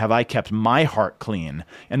vain have I kept my heart clean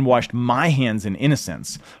and washed my hands in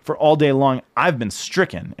innocence. For all day long I've been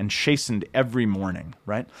stricken and chastened every morning,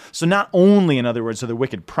 right? So not only, in other words, are the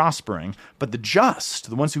wicked prospering, but the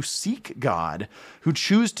just, the ones who seek God, who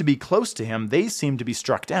choose to be close to him, they seem to be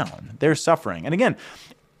struck down. They're suffering. And again,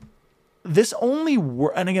 this only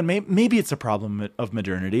and again, maybe it's a problem of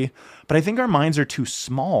modernity, but I think our minds are too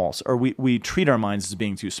small, or we treat our minds as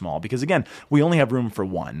being too small, because again, we only have room for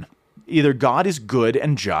one. Either God is good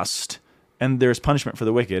and just, and there's punishment for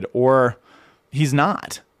the wicked, or he's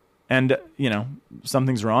not. And,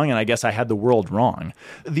 something's wrong, and I guess I had the world wrong.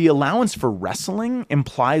 The allowance for wrestling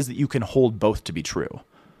implies that you can hold both to be true.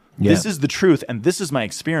 Yeah. This is the truth, and this is my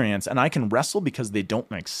experience, and I can wrestle because they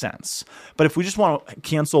don't make sense. But if we just want to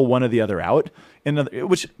cancel one or the other out,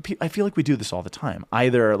 which I feel like we do this all the time,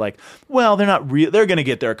 either like, well, they're not real, they're going to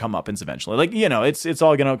get their comeuppance eventually. Like, it's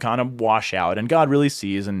all going to kind of wash out, and God really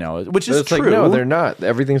sees and knows, which is true. Like, no, they're not.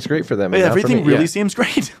 Everything's great for them. But and not for everything me. really Yeah. seems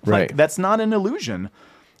great. Right. Like, that's not an illusion.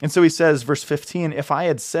 And so he says, verse 15, if I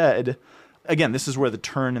had said, again, this is where the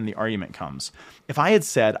turn in the argument comes. If I had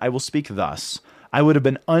said, I will speak thus, I would have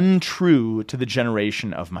been untrue to the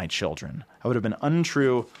generation of my children. I would have been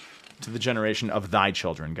untrue to the generation of thy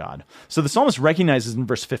children, God. So the psalmist recognizes in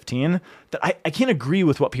verse 15 that I can't agree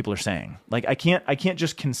with what people are saying. Like I can't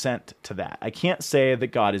just consent to that. I can't say that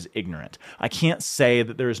God is ignorant. I can't say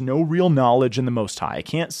that there is no real knowledge in the Most High. I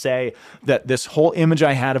can't say that this whole image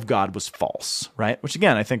I had of God was false, right? Which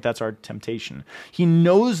again, I think that's our temptation. He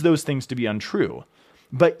knows those things to be untrue,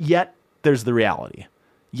 but yet there's the reality.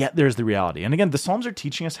 Yet there's the reality. And again, the Psalms are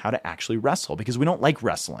teaching us how to actually wrestle because we don't like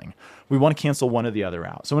wrestling. We want to cancel one or the other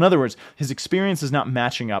out. So in other words, his experience is not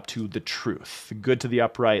matching up to the truth, the good to the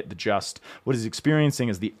upright, the just. What he's experiencing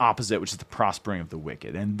is the opposite, which is the prospering of the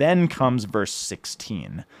wicked. And then comes verse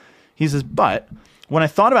 16. He says, but when I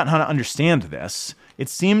thought about how to understand this, it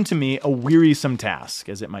seemed to me a wearisome task,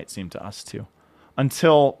 as it might seem to us too.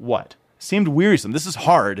 Until what? Seemed wearisome. This is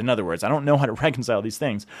hard, in other words. I don't know how to reconcile these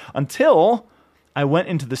things. Until I went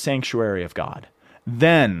into the sanctuary of God.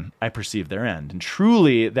 Then I perceived their end. And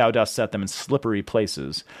truly thou dost set them in slippery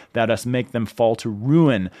places. Thou dost make them fall to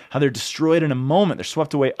ruin. How they're destroyed in a moment. They're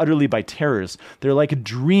swept away utterly by terrors. They're like a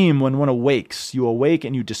dream when one awakes. You awake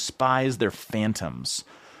and you despise their phantoms.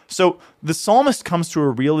 So the psalmist comes to a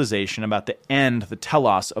realization about the end, the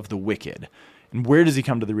telos of the wicked. And where does he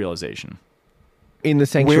come to the realization? In the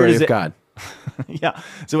sanctuary of God. Yeah.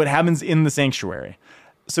 So it happens in the sanctuary.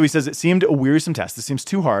 So he says, it seemed a wearisome task. This seems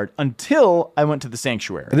too hard until I went to the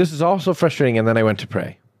sanctuary. And this is also frustrating, and then I went to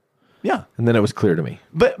pray. Yeah. And then it was clear to me.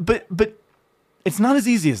 But it's not as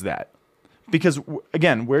easy as that. Because,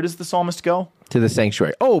 again, where does the psalmist go? To the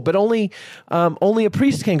sanctuary. Oh, but only a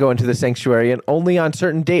priest can go into the sanctuary, and only on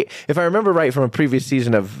certain date. If I remember right from a previous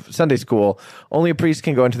season of Sunday school, only a priest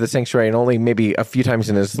can go into the sanctuary, and only maybe a few times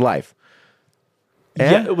in his life.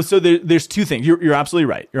 And? Yeah, so there's two things. You're absolutely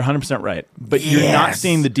right. You're 100% right. But you're not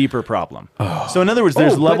seeing the deeper problem. Oh. So in other words,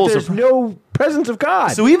 there's levels but there's no presence of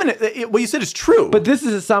God. So even what you said is true. But this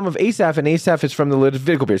is a psalm of Asaph, and Asaph is from the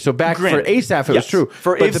Levitical period. So back for Asaph, it was true.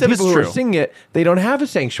 For but Asaph, the people who are singing it, they don't have a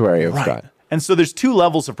sanctuary of God. And so there's two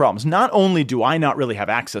levels of problems. Not only do I not really have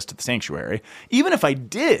access to the sanctuary, even if I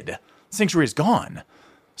did, the sanctuary is gone.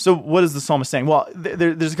 So what is the psalmist saying? Well,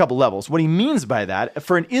 there's a couple levels. What he means by that,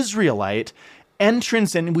 for an Israelite,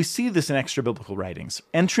 entrance, and we see this in extra biblical writings,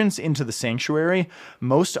 entrance into the sanctuary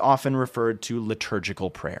most often referred to liturgical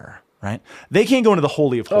prayer, right? They can't go into the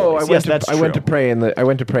Holy of Holies. I went to pray in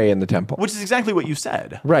the temple. Which is exactly what you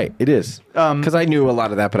said. Right, it is. Because I knew a lot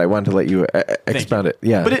of that, but I wanted to let you expound it.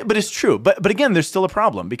 Yeah. But it's true. But again, there's still a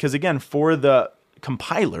problem because again, for the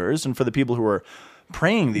compilers and for the people who are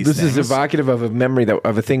praying these things. This is evocative of a memory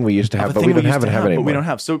of a thing we used to have, but we don't have it anymore. But we don't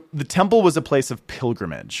have. So the temple was a place of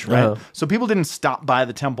pilgrimage, right? Uh-huh. So people didn't stop by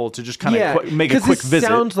the temple to just kind of make a quick visit. It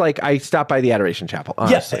sounds like I stopped by the Adoration Chapel,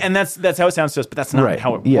 honestly. Yes, and that's how it sounds to us, but that's not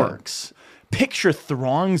how it works. Picture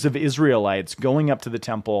throngs of Israelites going up to the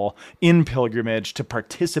temple in pilgrimage to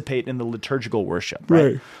participate in the liturgical worship,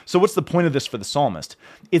 right? So what's the point of this for the psalmist?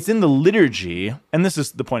 It's in the liturgy, and this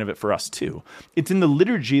is the point of it for us too. It's in the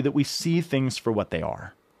liturgy that we see things for what they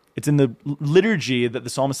are. It's in the liturgy that the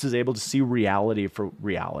psalmist is able to see reality for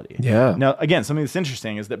reality. Yeah. Now, again, something that's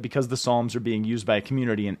interesting is that because the Psalms are being used by a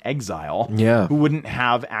community in exile, who wouldn't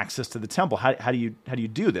have access to the temple, how do you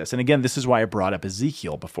do this? And again, this is why I brought up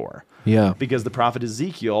Ezekiel before. Yeah. Because the prophet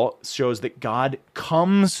Ezekiel shows that God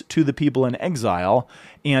comes to the people in exile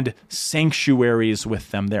and sanctuaries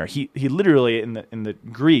with them there. He literally in the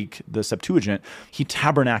Greek, the Septuagint, he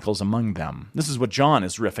tabernacles among them. This is what John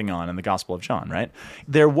is riffing on in the Gospel of John, right?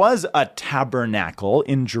 There was a tabernacle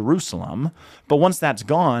in Jerusalem, but once that's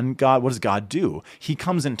gone, what does God do? He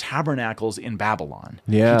comes and tabernacles in Babylon.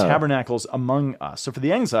 Yeah. He tabernacles among us. So for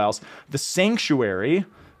the exiles, the sanctuary,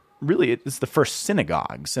 really, it's the first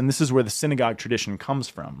synagogues, and this is where the synagogue tradition comes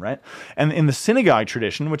from, right? And in the synagogue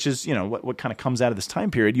tradition, which is, what kind of comes out of this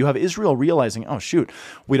time period, you have Israel realizing, oh, shoot,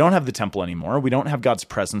 we don't have the temple anymore. We don't have God's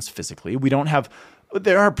presence physically.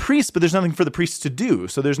 There are priests, but there's nothing for the priests to do.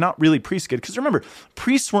 So there's not really priesthood. Because remember,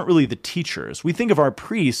 priests weren't really the teachers. We think of our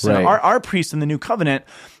priests, and our priests in the New Covenant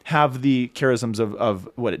have the charisms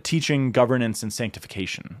of teaching, governance, and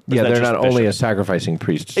sanctification. They're not only a sacrificing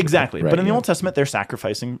priest. Exactly. But in the Old Testament, they're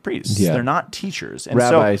sacrificing priests. Yeah. They're not teachers. And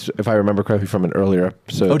rabbis, if I remember correctly from an earlier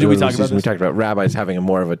episode, did we talk about this? We talked about rabbis having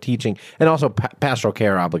more of a teaching and also pastoral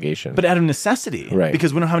care obligation. But out of necessity,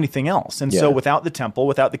 because we don't have anything else. And so without the temple,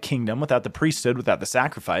 without the kingdom, without the priesthood, without the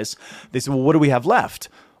sacrifice, they said, well, what do we have left?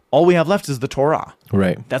 All we have left is the Torah.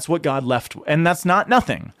 Right. That's what God left. And that's not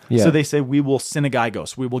nothing. Yeah. So they say, we will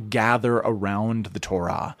synagogos. We will gather around the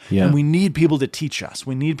Torah. Yeah. And we need people to teach us.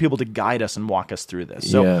 We need people to guide us and walk us through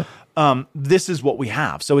this. So this is what we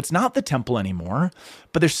have. So it's not the temple anymore,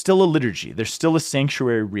 but there's still a liturgy. There's still a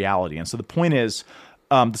sanctuary reality. And so the point is,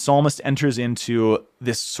 the psalmist enters into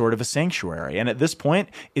this sort of a sanctuary. And at this point,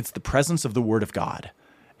 it's the presence of the word of God.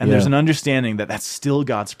 And there's an understanding that that's still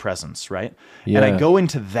God's presence, right? Yeah. And I go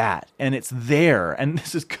into that, and it's there. And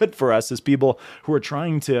this is good for us as people who are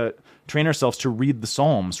trying to train ourselves to read the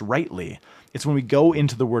Psalms rightly. It's when we go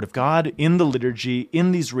into the Word of God, in the liturgy,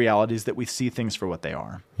 in these realities, that we see things for what they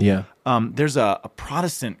are. Yeah. There's a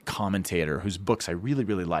Protestant commentator whose books I really,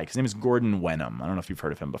 really like. His name is Gordon Wenham. I don't know if you've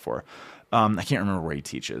heard of him before. I can't remember where he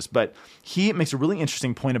teaches, but he makes a really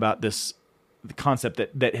interesting point about this the concept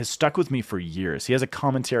that has stuck with me for years. He has a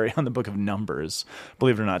commentary on the book of Numbers.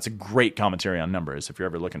 Believe it or not, it's a great commentary on Numbers if you're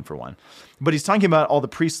ever looking for one. But he's talking about all the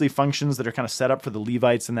priestly functions that are kind of set up for the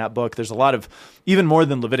Levites in that book. There's a lot of, even more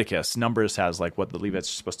than Leviticus, Numbers has like what the Levites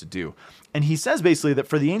are supposed to do. And he says basically that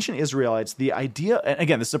for the ancient Israelites, the idea, and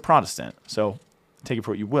again, this is a Protestant, so take it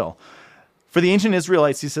for what you will. For the ancient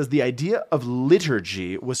Israelites, he says the idea of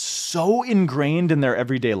liturgy was so ingrained in their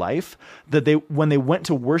everyday life that when they went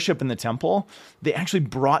to worship in the temple, they actually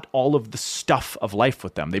brought all of the stuff of life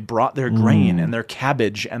with them. They brought their grain and their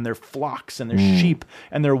cabbage and their flocks and their sheep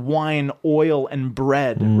and their wine, oil, and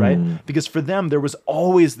bread, right? Because for them, there was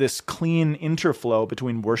always this clean interflow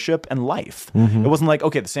between worship and life. It wasn't like,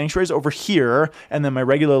 okay, the sanctuary is over here, and then my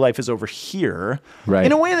regular life is over here. Right.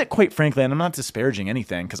 In a way that, quite frankly, and I'm not disparaging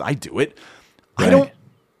anything because I do it, Right.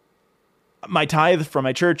 my tithe from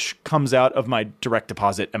my church comes out of my direct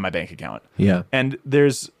deposit and my bank account. Yeah. And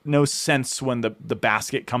there's no sense when the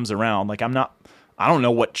basket comes around. Like I don't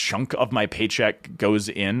know what chunk of my paycheck goes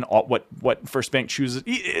in, what First Bank chooses.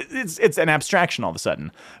 It's an abstraction all of a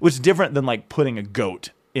sudden, which is different than like putting a goat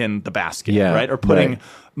in the basket, right? Or putting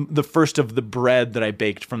the first of the bread that I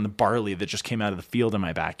baked from the barley that just came out of the field in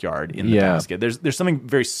my backyard in the basket. There's something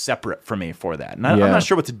very separate for me for that. And I'm not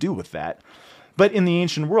sure what to do with that. But in the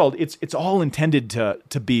ancient world, it's all intended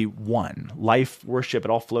to be one. Life, worship,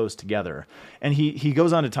 it all flows together. And he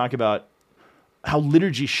goes on to talk about how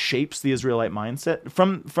liturgy shapes the Israelite mindset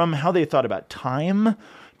from how they thought about time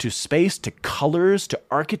to space to colors to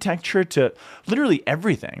architecture to literally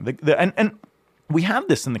everything. And we have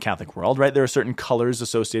this in the Catholic world, right? There are certain colors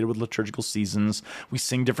associated with liturgical seasons. We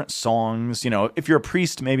sing different songs. If you're a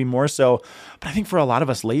priest, maybe more so. But I think for a lot of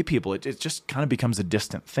us lay people, it just kind of becomes a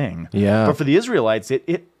distant thing. Yeah. But for the Israelites,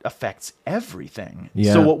 it affects everything.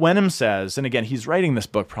 Yeah. So what Wenham says, and again, he's writing this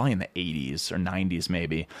book probably in the 80s or 90s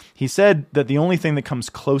maybe. He said that the only thing that comes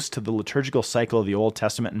close to the liturgical cycle of the Old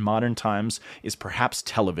Testament in modern times is perhaps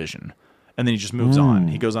television. And then he just moves on.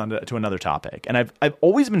 He goes on to another topic. And I've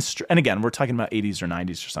always been, and again, we're talking about 80s or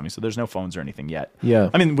 90s or something, so there's no phones or anything yet. Yeah.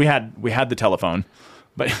 I mean, we had the telephone,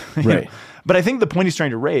 but Right. But I think the point he's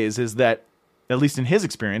trying to raise is that, at least in his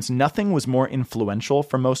experience, nothing was more influential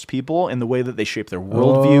for most people in the way that they shape their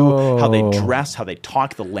worldview, how they dress, how they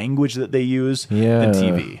talk, the language that they use, than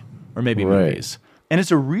TV or maybe movies. And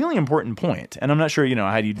it's a really important point. And I'm not sure,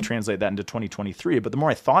 how you translate that into 2023, but the more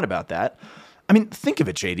I thought about that, I mean, think of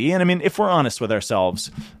it, JD. And I mean, if we're honest with ourselves,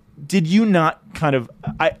 did you not kind of...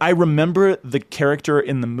 I remember the character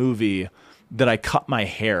in the movie that I cut my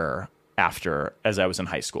hair after as I was in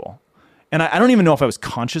high school. And I don't even know if I was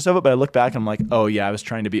conscious of it, but I look back and I'm like, oh yeah, I was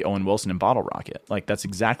trying to be Owen Wilson in Bottle Rocket. Like, that's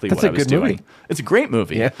exactly what I was doing. Movie. It's a great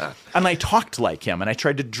movie. Yeah. And I talked like him and I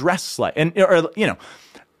tried to dress like...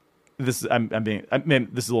 This is a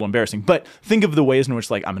little embarrassing, but think of the ways in which,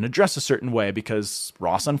 like, I'm going to dress a certain way because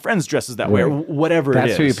Ross on Friends dresses that way, or whatever it is.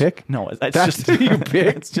 That's who you pick? No, that's just who you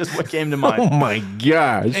pick. It's just what came to mind. Oh my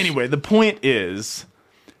gosh. Anyway, the point is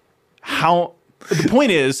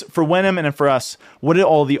for Wenham and for us, what are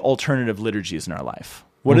all the alternative liturgies in our life?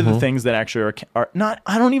 What are the things that actually are not,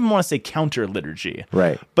 I don't even want to say counter liturgy,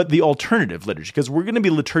 Right. but the alternative liturgy, because we're going to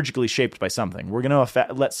be liturgically shaped by something. We're going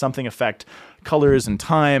to let something affect colors and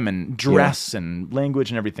time and dress and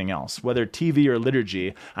language and everything else. Whether TV or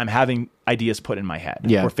liturgy, I'm having ideas put in my head,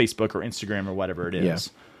 or Facebook or Instagram or whatever it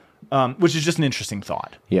is. Which is just an interesting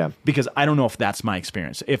thought. Yeah. Because I don't know if that's my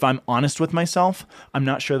experience. If I'm honest with myself, I'm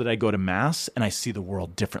not sure that I go to Mass and I see the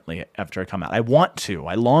world differently after I come out. I want to.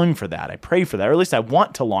 I long for that. I pray for that. Or at least I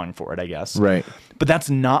want to long for it, I guess. Right. But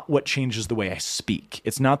that's not what changes the way I speak.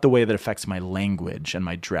 It's not the way that affects my language and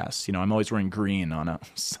my dress. I'm always wearing green on a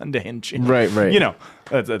Sunday in June. Right.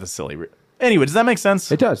 That's silly. Anyway, does that make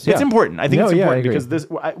sense? It does, yeah. It's important. I think it's important I agree.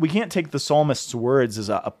 because we can't take the psalmist's words as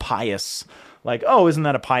a pious... Like, oh, isn't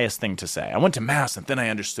that a pious thing to say? I went to Mass and then I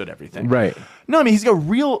understood everything. Right. No, I mean, he's got a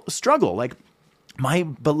real struggle. Like, my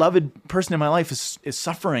beloved person in my life is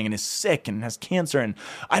suffering and is sick and has cancer, and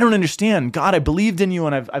I don't understand. God, I believed in you,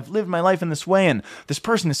 and I've lived my life in this way, and this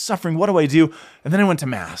person is suffering. What do I do? And then I went to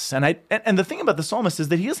Mass. And the thing about the psalmist is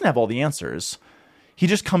that he doesn't have all the answers. he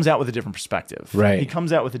just comes out with a different perspective. Right. He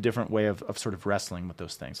comes out with a different way of sort of wrestling with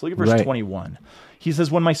those things. Look at verse Right. 21. He says,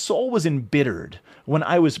 when my soul was embittered, when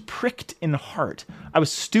I was pricked in heart, I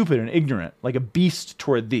was stupid and ignorant, like a beast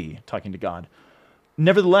toward thee, talking to God.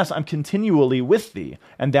 Nevertheless, I'm continually with thee,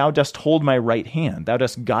 and thou dost hold my right hand. Thou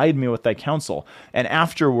dost guide me with thy counsel, and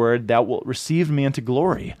afterward thou wilt receive me into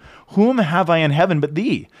glory. Whom have I in heaven but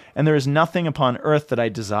thee? And there is nothing upon earth that I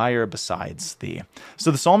desire besides thee. So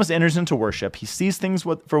the psalmist enters into worship. He sees things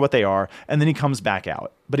for what they are, and then he comes back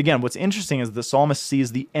out. But again, what's interesting is the psalmist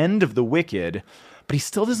sees the end of the wicked, but he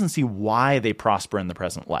still doesn't see why they prosper in the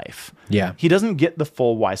present life. Yeah. He doesn't get the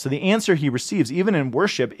full why. So the answer he receives, even in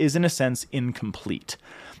worship, is in a sense incomplete.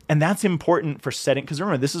 And that's important for setting, because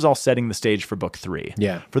remember, this is all setting the stage for book 3,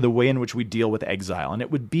 for the way in which we deal with exile. And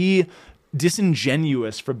it would be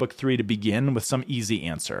disingenuous for book 3 to begin with some easy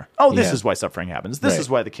answer. Oh, this is why suffering happens. This is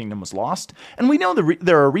why the kingdom was lost. And we know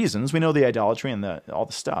there are reasons. We know the idolatry and all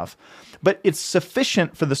the stuff. But it's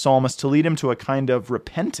sufficient for the psalmist to lead him to a kind of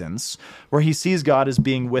repentance where he sees God as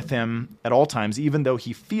being with him at all times, even though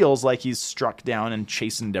he feels like he's struck down and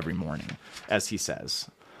chastened every morning, as he says.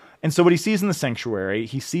 And so what he sees in the sanctuary,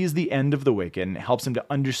 he sees the end of the wicked, and it helps him to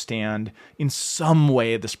understand in some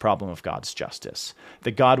way this problem of God's justice,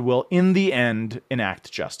 that God will in the end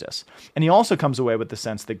enact justice. And he also comes away with the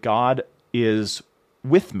sense that God is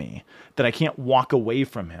with me, that I can't walk away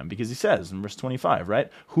from him, because he says in verse 25,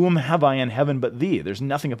 right? Whom have I in heaven but thee? There's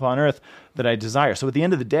nothing upon earth that I desire. So at the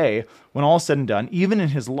end of the day, when all is said and done, even in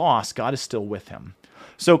his loss, God is still with him.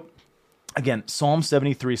 So again, Psalm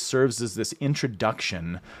 73 serves as this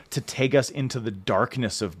introduction to take us into the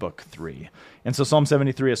darkness of book 3. And so Psalm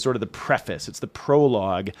 73 is sort of the preface. It's the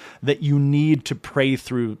prologue that you need to pray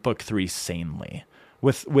through book 3 sanely,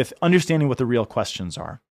 with understanding what the real questions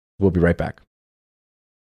are. We'll be right back.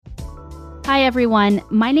 Hi, everyone.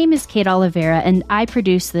 My name is Kate Oliveira, and I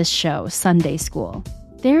produce this show, Sunday School.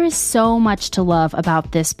 There is so much to love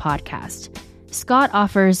about this podcast. Scott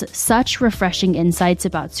offers such refreshing insights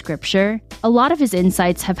about Scripture. A lot of his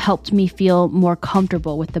insights have helped me feel more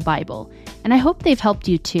comfortable with the Bible, and I hope they've helped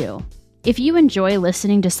you too. If you enjoy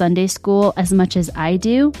listening to Sunday School as much as I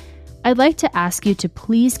do, I'd like to ask you to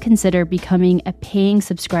please consider becoming a paying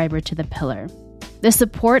subscriber to The Pillar. The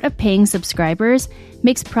support of paying subscribers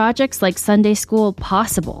makes projects like Sunday School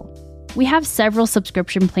possible. We have several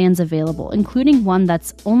subscription plans available, including one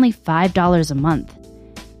that's only $5 a month.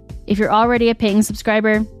 If you're already a paying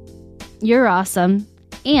subscriber, you're awesome,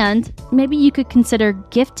 and maybe you could consider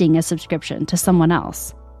gifting a subscription to someone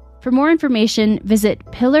else. For more information, visit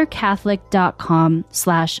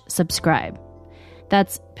pillarcatholic.com/subscribe.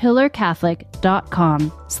 That's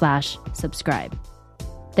pillarcatholic.com/subscribe.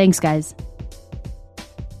 Thanks, guys.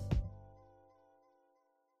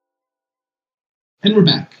 And we're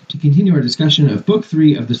back to continue our discussion of Book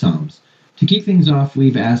 3 of the Psalms. To kick things off,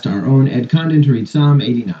 we've asked our own Ed Condon to read Psalm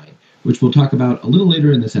 89, which we'll talk about a little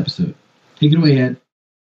later in this episode. Take it away, Ed.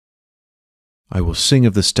 I will sing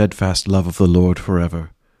of the steadfast love of the Lord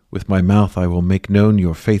forever. With my mouth I will make known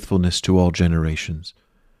your faithfulness to all generations.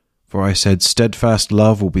 For I said, steadfast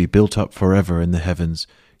love will be built up forever in the heavens.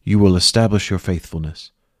 You will establish your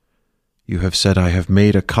faithfulness. You have said, I have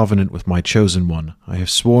made a covenant with my chosen one. I have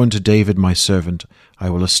sworn to David my servant, I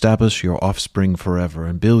will establish your offspring forever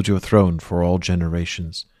and build your throne for all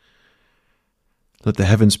generations. Let the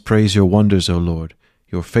heavens praise your wonders, O Lord,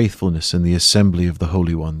 your faithfulness in the assembly of the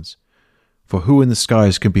holy ones. For who in the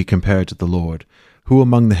skies can be compared to the Lord? Who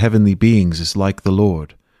among the heavenly beings is like the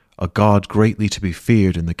Lord? A God greatly to be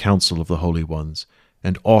feared in the council of the holy ones,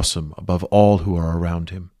 and awesome above all who are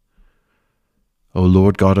around him. O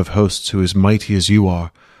Lord God of hosts, who is mighty as you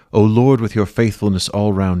are, O Lord, with your faithfulness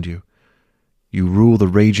all round you. You rule the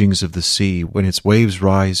ragings of the sea. When its waves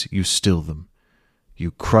rise, you still them.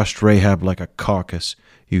 You crushed Rahab like a carcass.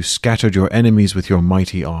 You scattered your enemies with your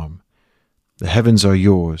mighty arm. The heavens are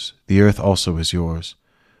yours, the earth also is yours.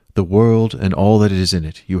 The world and all that is in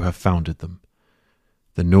it, you have founded them.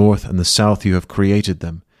 The north and the south you have created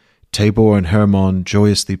them. Tabor and Hermon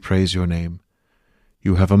joyously praise your name.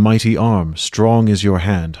 You have a mighty arm, strong is your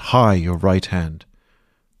hand, high your right hand.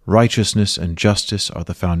 Righteousness and justice are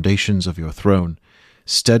the foundations of your throne.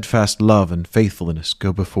 Steadfast love and faithfulness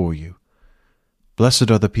go before you. Blessed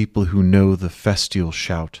are the people who know the festal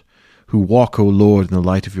shout, who walk, O Lord, in the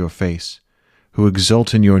light of your face, who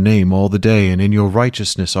exult in your name all the day, and in your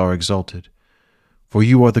righteousness are exalted. For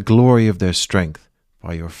you are the glory of their strength.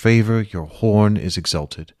 By your favor your horn is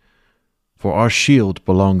exalted. For our shield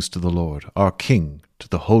belongs to the Lord, our King, to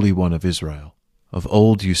the Holy One of Israel. Of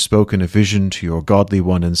old you spoke in a vision to your godly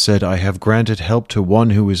one, and said, I have granted help to one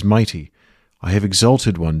who is mighty. I have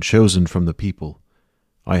exalted one chosen from the people.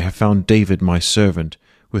 I have found David my servant,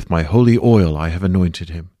 with my holy oil I have anointed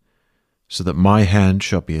him, so that my hand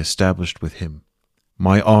shall be established with him.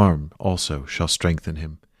 My arm also shall strengthen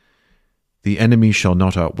him. The enemy shall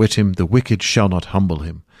not outwit him, the wicked shall not humble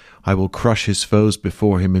him. I will crush his foes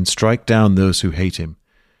before him, and strike down those who hate him.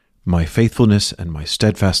 My faithfulness and my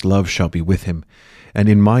steadfast love shall be with him, and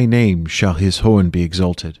in my name shall his horn be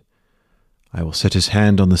exalted. I will set his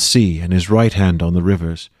hand on the sea, and his right hand on the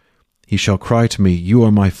rivers. He shall cry to me, You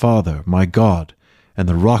are my Father, my God, and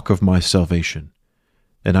the rock of my salvation.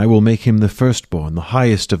 And I will make him the firstborn, the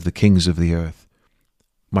highest of the kings of the earth.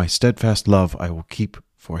 My steadfast love I will keep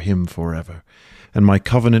for him forever, and my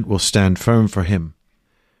covenant will stand firm for him.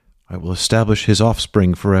 I will establish his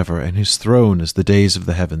offspring forever, and his throne as the days of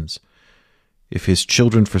the heavens. If his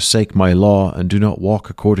children forsake my law and do not walk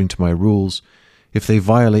according to my rules, if they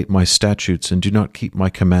violate my statutes and do not keep my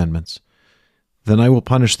commandments, then I will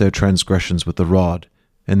punish their transgressions with the rod,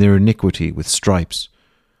 and their iniquity with stripes.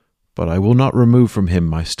 But I will not remove from him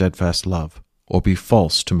my steadfast love, or be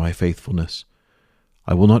false to my faithfulness.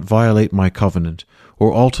 I will not violate my covenant,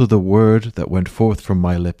 or alter the word that went forth from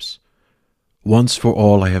my lips. Once for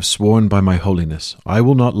all I have sworn by my holiness, I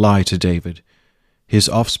will not lie to David. His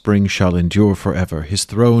offspring shall endure forever, his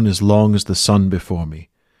throne as long as the sun before me.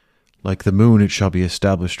 Like the moon it shall be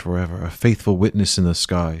established forever, a faithful witness in the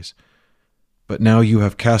skies. But now you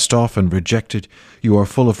have cast off and rejected, you are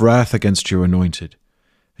full of wrath against your anointed,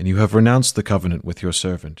 and you have renounced the covenant with your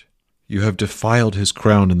servant. You have defiled his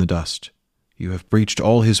crown in the dust. You have breached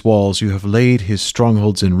all his walls, you have laid his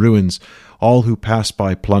strongholds in ruins. All who pass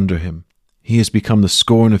by plunder him. He has become the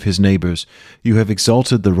scorn of his neighbors. You have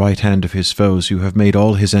exalted the right hand of his foes. You have made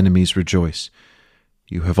all his enemies rejoice.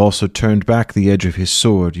 You have also turned back the edge of his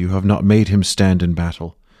sword. You have not made him stand in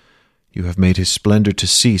battle. You have made his splendor to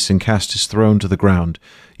cease and cast his throne to the ground.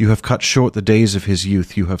 You have cut short the days of his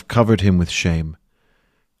youth. You have covered him with shame.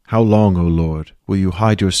 How long, O Lord, will you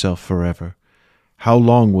hide yourself forever? How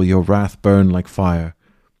long will your wrath burn like fire?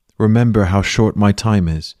 Remember how short my time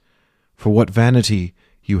is. For what vanity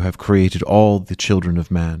you have created all the children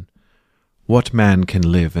of man. What man can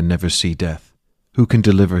live and never see death? Who can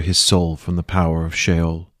deliver his soul from the power of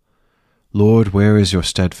Sheol? Lord, where is your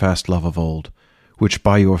steadfast love of old, which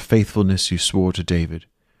by your faithfulness you swore to David?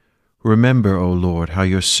 Remember, O Lord, how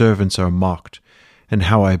your servants are mocked, and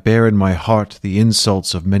how I bear in my heart the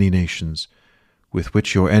insults of many nations, with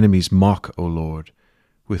which your enemies mock, O Lord,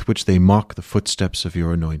 with which they mock the footsteps of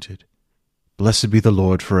your anointed. Blessed be the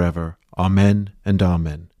Lord forever. Amen and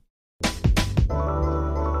Amen.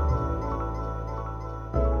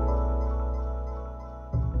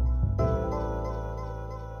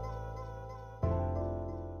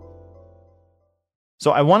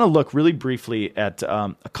 So I want to look really briefly at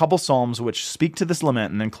a couple Psalms which speak to this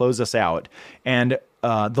lament and then close us out, and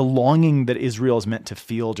the longing that Israel is meant to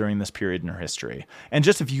feel during this period in her history. And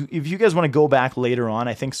just if you guys want to go back later on,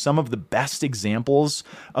 I think some of the best examples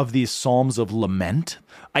of these Psalms of lament,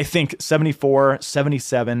 I think 74,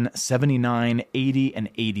 77, 79, 80, and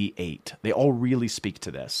 88. They all really speak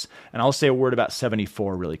to this. And I'll say a word about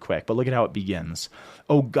 74 really quick, but look at how it begins.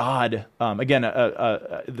 Oh God, again,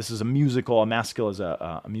 this is a musical, a maskil is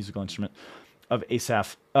a musical instrument of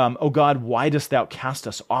Asaph. O God, why dost thou cast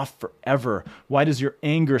us off forever? Why does your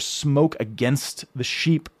anger smoke against the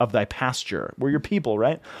sheep of thy pasture? We're your people,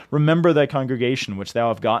 right? Remember thy congregation, which thou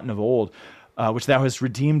have gotten of old, which thou hast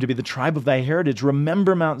redeemed to be the tribe of thy heritage.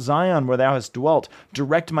 Remember Mount Zion, where thou hast dwelt.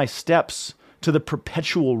 Direct my steps to the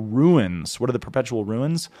perpetual ruins. What are the perpetual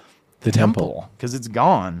ruins? The temple. Because it's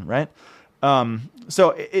gone, right?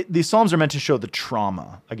 So these Psalms are meant to show the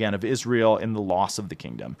trauma, again, of Israel in the loss of the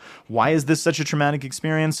kingdom. Why is this such a traumatic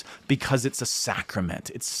experience? Because it's a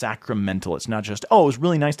sacrament. It's sacramental. It's not just, oh, it was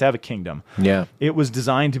really nice to have a kingdom. Yeah. It was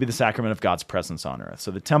designed to be the sacrament of God's presence on earth.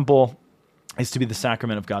 So the temple is to be the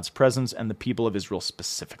sacrament of God's presence and the people of Israel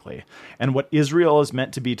specifically. And what Israel is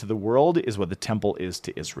meant to be to the world is what the temple is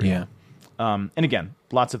to Israel. Yeah. And again,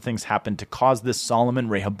 lots of things happen to cause this. Solomon,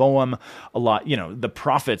 Rehoboam, a lot, the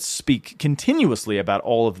prophets speak continuously about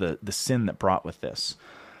all of the sin that brought with this.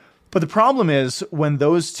 But the problem is when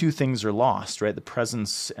those two things are lost, right? The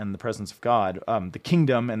presence and the presence of God, the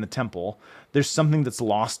kingdom and the temple, there's something that's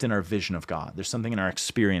lost in our vision of God. There's something in our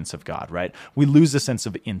experience of God, right? We lose a sense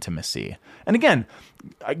of intimacy. And again,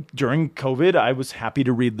 during COVID, I was happy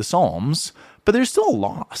to read the Psalms, but there's still a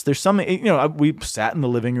loss. There's some, we sat in the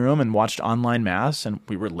living room and watched online mass, and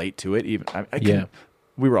we were late to it. Even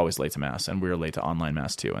we were always late to Mass, and we were late to online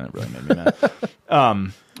Mass too, and it really made me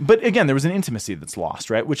mad. But again, there was an intimacy that's lost,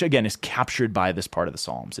 right? Which again is captured by this part of the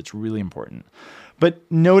Psalms. It's really important. But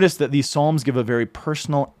notice that these Psalms give a very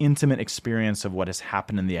personal, intimate experience of what has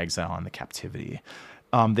happened in the exile and the captivity.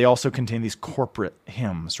 They also contain these corporate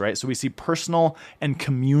hymns, right? So we see personal and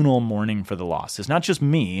communal mourning for the lost. It's not just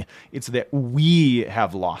me, it's that we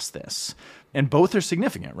have lost this. And both are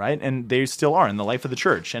significant, right? And they still are in the life of the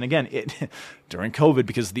church. And again, during COVID,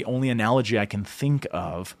 because the only analogy I can think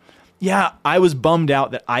of, yeah, I was bummed out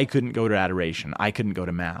that I couldn't go to adoration. I couldn't go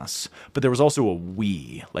to Mass. But there was also a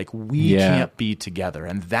we. Like, we can't be together.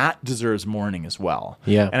 And that deserves mourning as well.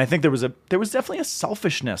 Yeah. And I think there was definitely a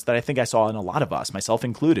selfishness that I think I saw in a lot of us, myself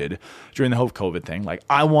included, during the whole COVID thing. Like,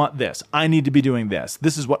 I want this. I need to be doing this.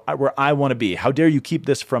 This is where I want to be. How dare you keep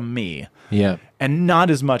this from me? Yeah. And not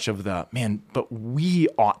as much of the, man, but we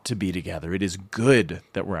ought to be together. It is good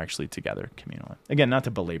that we're actually together communally. Again, not to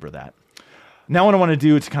belabor that. Now what I want to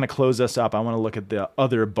do to kind of close us up, I want to look at the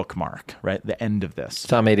other bookmark, right? The end of this.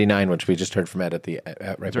 Psalm 89, which we just heard from Ed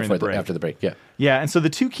after the break. Yeah. Yeah, and so the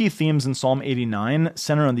two key themes in Psalm 89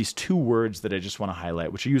 center on these two words that I just want to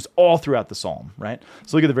highlight, which are used all throughout the Psalm, right?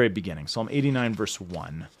 So look at the very beginning, Psalm 89, verse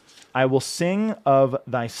 1. I will sing of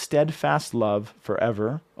thy steadfast love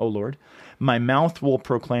forever, O Lord. My mouth will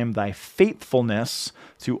proclaim thy faithfulness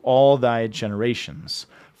to all thy generations.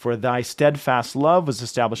 For thy steadfast love was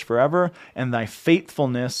established forever, and thy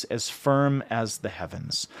faithfulness as firm as the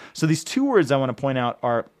heavens. So these two words I want to point out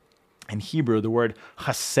are, in Hebrew, the word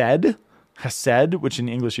chesed, which in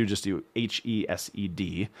English you just do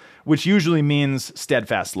H-E-S-E-D, which usually means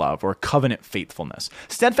steadfast love or covenant faithfulness.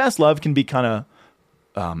 Steadfast love can be kind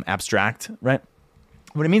of abstract, right?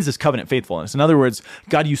 What it means is covenant faithfulness. In other words,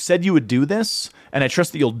 God, you said you would do this, and I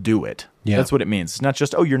trust that you'll do it. Yeah. That's what it means. It's not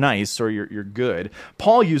just, oh, you're nice or you're good.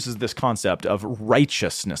 Paul uses this concept of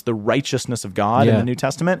righteousness, the righteousness of God in the New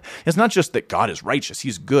Testament. It's not just that God is righteous,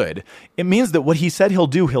 he's good. It means that what he said he'll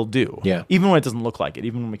do. Yeah. Even when it doesn't look like it,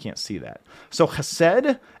 even when we can't see that. So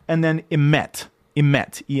chesed and then emet,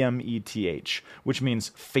 E-M-E-T-H, which means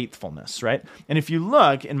faithfulness, right? And if you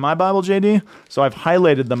look in my Bible, JD, so I've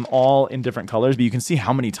highlighted them all in different colors, but you can see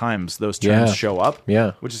how many times those terms show up,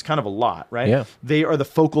 which is kind of a lot, right? Yeah. They are the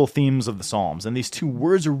focal themes of the Psalms. And these two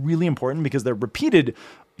words are really important because they're repeated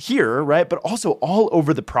here, right? But also all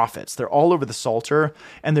over the prophets. They're all over the Psalter,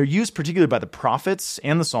 and they're used particularly by the prophets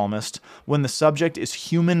and the psalmist when the subject is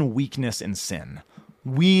human weakness and sin.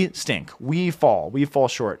 We stink. We fall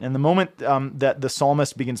short. And the moment that the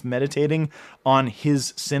psalmist begins meditating on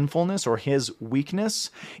his sinfulness or his weakness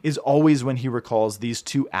is always when he recalls these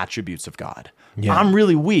two attributes of God. Yeah. I'm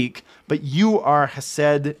really weak, but you are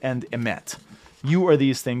Hesed and Emet. You are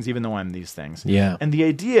these things, even though I'm these things. Yeah. And the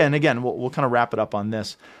idea, and again, we'll kind of wrap it up on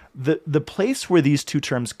this. The place where these two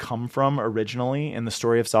terms come from originally in the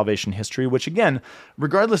story of salvation history, which again,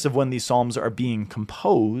 regardless of when these psalms are being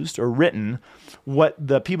composed or written, what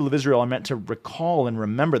the people of Israel are meant to recall and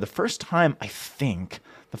remember, the first time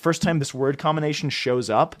this word combination shows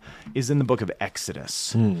up is in the book of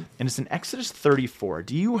Exodus. And it's in Exodus 34.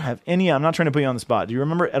 Do you have any, I'm not trying to put you on the spot, do you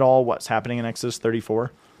remember at all what's happening in Exodus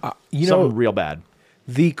 34? Something real bad.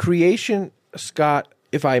 The creation, Scott,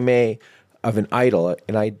 if I may, of an idol,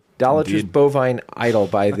 an idolatrous bovine idol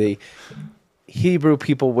by the Hebrew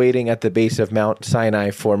people waiting at the base of Mount Sinai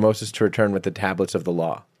for Moses to return with the tablets of the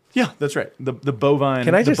law. Yeah, that's right. The bovine,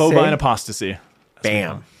 Can I just bovine apostasy.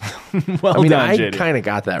 Bam. Well done, I JD. kind of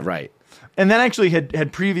got that right. And that actually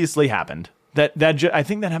had previously happened. I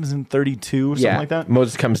think that happens in 32 or something like that.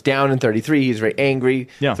 Moses comes down in 33. He's very angry.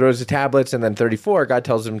 Yeah. Throws the tablets, and then 34, God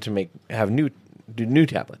tells him to do new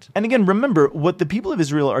tablets. And again, remember what the people of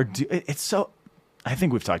Israel are doing. It's so. I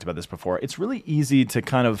think we've talked about this before. It's really easy to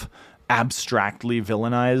kind of abstractly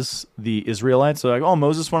villainize the Israelites. So like, oh,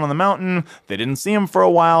 Moses went on the mountain. They didn't see him for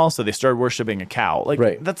a while, so they started worshiping a cow.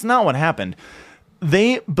 That's not what happened.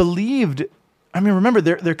 They believed. I mean, remember,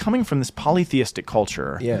 they're coming from this polytheistic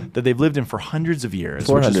culture that they've lived in for hundreds of years.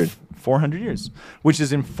 400 years, which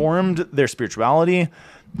has informed their spirituality.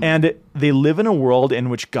 And they live in a world in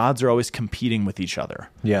which gods are always competing with each other.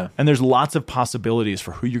 Yeah. And there's lots of possibilities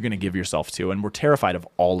for who you're going to give yourself to. And we're terrified of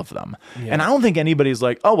all of them. Yeah. And I don't think anybody's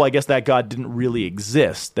like, oh, well, I guess that God didn't really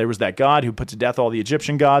exist. There was that God who put to death all the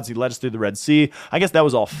Egyptian gods. He led us through the Red Sea. I guess that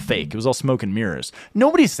was all fake. It was all smoke and mirrors.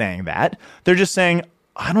 Nobody's saying that. They're just saying,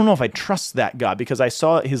 I don't know if I trust that God because I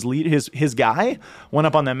saw his guy went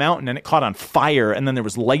up on that mountain and it caught on fire and then there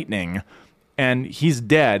was lightning. and he's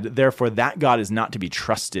dead. Therefore, that God is not to be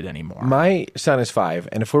trusted anymore. My son is 5,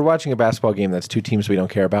 and if we're watching a basketball game that's two teams we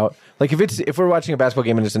don't care about, like if we're watching a basketball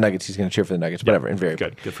game and it's the Nuggets, he's going to cheer for the Nuggets, whatever,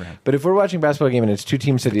 invariably. Good for him. But if we're watching a basketball game and it's two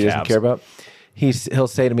teams that he doesn't Cavs. care about, he'll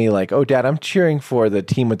say to me like, "Oh, Dad, I'm cheering for the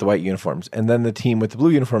team with the white uniforms," and then the team with the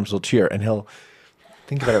blue uniforms will cheer, and he'll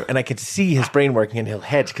think about it, and I can see his brain working, and he'll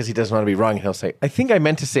hedge because he doesn't want to be wrong, and he'll say, "I think I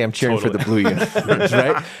meant to say I'm cheering for the blue uniforms,"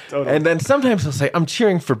 right? Totally. And then sometimes he'll say, "I'm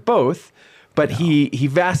cheering for both." But he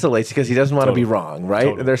vacillates because he doesn't want to be wrong, right?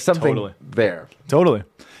 Totally. There's something Totally. there. Totally.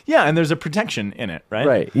 Yeah, and there's a protection in it, right?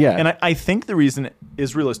 Right, yeah. And I think the reason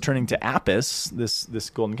Israel is turning to Apis, this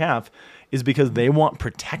golden calf, is because they want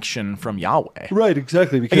protection from Yahweh. Right,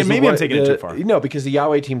 exactly. Because Again, maybe I'm taking it too far. No, because the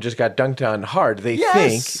Yahweh team just got dunked on hard, they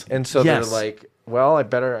Yes. think. And so Yes. they're like, well,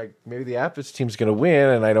 maybe the Apis team's going to win,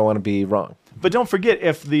 and I don't want to be wrong. But don't forget,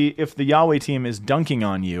 if the Yahweh team is dunking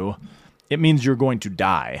on you, it means you're going to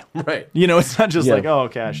die. Right. You know, it's not just Yeah. like, oh,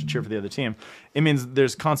 okay, I should cheer for the other team. It means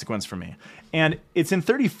there's consequence for me. And it's in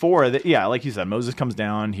 34 that, yeah, like you said, Moses comes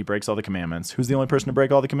down, he breaks all the commandments. Who's the only person to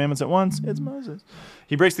break all the commandments at once? It's Moses.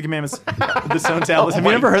 He breaks the commandments with the stone tablets. Have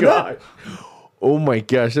you ever heard that? Oh my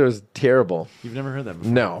gosh, that was terrible. You've never heard that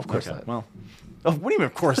before? No, of course Okay, not. well, what do you mean,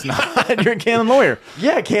 of course not? You're a canon lawyer.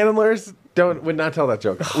 Yeah, canon lawyers would not tell that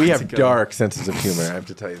joke. We that's a have good dark senses of humor, I have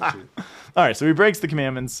to tell you the truth. All right, so he breaks the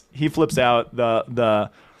commandments. He flips out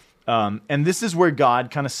and this is where God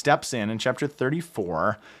kind of steps in chapter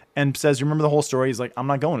 34 and says, "You remember the whole story?" He's like, "I'm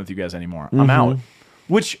not going with you guys anymore. I'm out."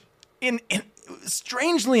 Which, in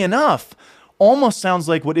strangely enough, almost sounds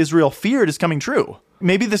like what Israel feared is coming true.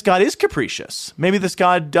 Maybe this God is capricious. Maybe this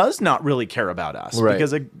God does not really care about us. Right.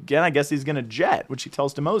 Because again, I guess he's going to jet, which he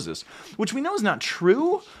tells to Moses, which we know is not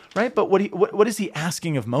true, right? But what is he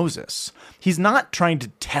asking of Moses? He's not trying to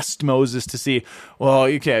test Moses to see, well,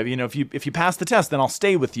 okay, you know, if you pass the test, then I'll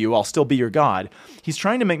stay with you. I'll still be your God. He's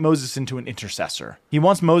trying to make Moses into an intercessor. He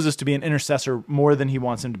wants Moses to be an intercessor more than he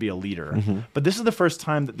wants him to be a leader. But this is the first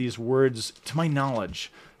time that these words, to my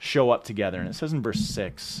knowledge, show up together. And it says in verse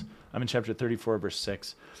 6, I'm in chapter 34, verse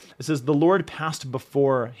 6. It says, "The Lord passed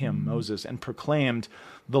before him," Moses, "and proclaimed,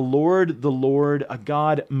 the Lord, a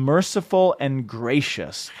God merciful and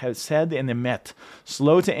gracious, chesed and emet,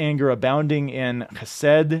 slow to anger, abounding in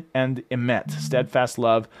chesed and emet, steadfast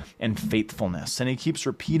love and faithfulness." And he keeps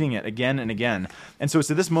repeating it again and again. And so it's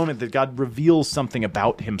at this moment that God reveals something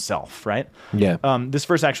about himself, right? Yeah. This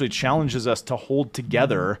verse actually challenges us to hold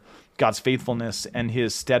together God's faithfulness and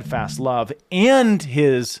his steadfast love and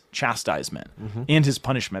his chastisement and his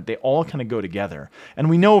punishment. They all kind of go together. And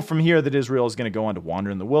we know from here that Israel is going to go on to wander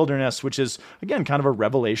in the wilderness, which is, again, kind of a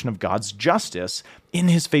revelation of God's justice in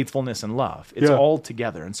his faithfulness and love. It's all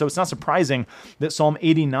together. And so it's not surprising that Psalm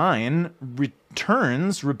 89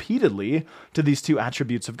 returns repeatedly to these two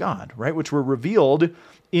attributes of God, right, which were revealed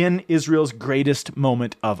in Israel's greatest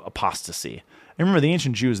moment of apostasy. And remember, the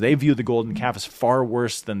ancient Jews, they view the golden calf as far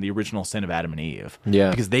worse than the original sin of Adam and Eve. Yeah.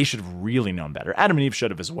 Because they should have really known better. Adam and Eve should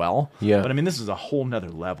have as well. Yeah. But I mean, this is a whole nother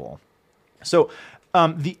level. So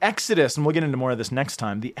the Exodus, and we'll get into more of this next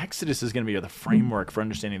time, the Exodus is going to be the framework for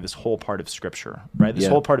understanding this whole part of Scripture, right? This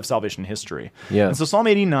Yeah. whole part of salvation history. Yeah. And so Psalm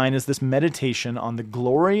 89 is this meditation on the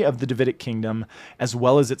glory of the Davidic kingdom as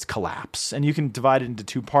well as its collapse. And you can divide it into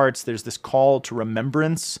two parts. There's this call to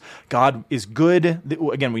remembrance. God is good.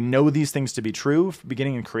 Again, we know these things to be true,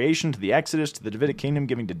 beginning in creation to the Exodus to the Davidic kingdom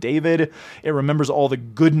giving to David. It remembers all the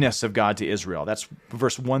goodness of God to Israel. That's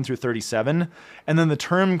verse 1 through 37. And then the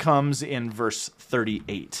term comes in verse 38.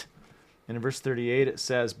 And in verse 38 it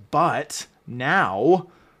says, "But now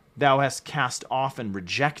thou hast cast off and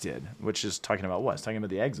rejected," which is talking about what? It's talking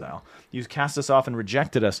about the exile. "You've cast us off and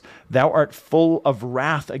rejected us. Thou art full of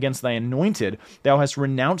wrath against thy anointed. Thou hast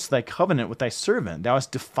renounced thy covenant with thy servant. Thou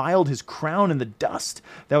hast defiled his crown in the dust.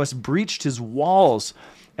 Thou hast breached his walls.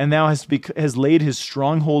 And thou hast laid his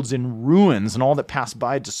strongholds in ruins, and all that pass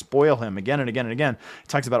by to spoil him." Again and again and again. It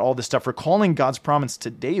talks about all this stuff, recalling God's promise to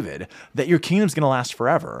David that your kingdom's going to last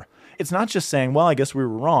forever. It's not just saying, well, I guess we were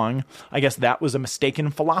wrong. I guess that was a mistaken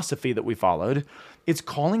philosophy that we followed. It's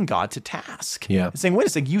calling God to task. Yeah. It's saying, wait a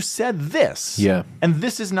second, you said this. Yeah. And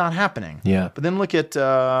this is not happening. Yeah. But then look at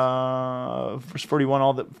verse 41,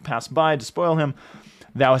 "All that passed by to spoil him.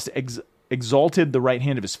 Thou hast exalted the right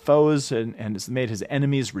hand of his foes, and has made his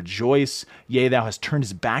enemies rejoice. Yea, thou hast turned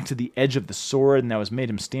his back to the edge of the sword, and thou hast made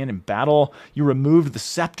him stand in battle. You removed the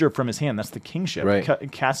scepter from his hand." That's the kingship.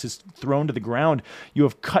 Right. Cast his throne to the ground. "You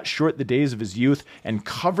have cut short the days of his youth, and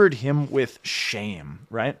covered him with shame."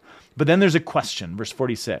 Right? But then there's a question, verse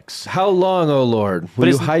 46. How long, O Lord? Will But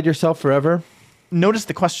you it's- hide yourself forever? Notice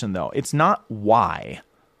the question, though. It's not why.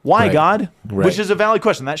 Why, Right. God? Right. Which is a valid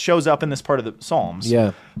question. That shows up in this part of the Psalms.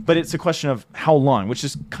 Yeah. But it's a question of how long, which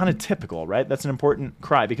is kind of typical, right? That's an important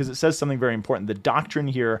cry because it says something very important. The doctrine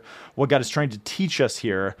here, what God is trying to teach us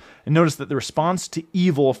here, and notice that the response to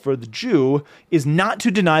evil for the Jew is not to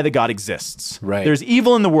deny that God exists. Right. There's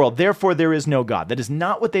evil in the world, therefore there is no God. That is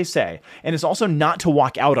not what they say. And it's also not to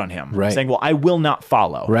walk out on him, Right. saying, well, I will not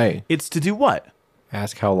follow. Right. It's to do what?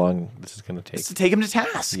 Ask how long this is going to take. It's to take him to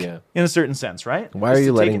task, Yeah. in a certain sense, right? Why are It's you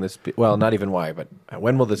to take letting him- this be? Well, not even why, but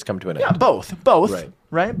when will this come to an Yeah, end? both, Right.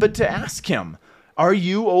 right? But to ask him, are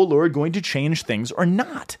you, O Lord, going to change things or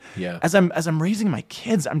not? Yeah. As I'm raising my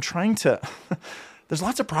kids, I'm trying to. There's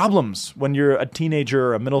lots of problems when you're a teenager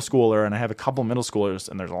or a middle schooler, and I have a couple middle schoolers,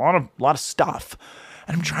 and there's a lot of stuff,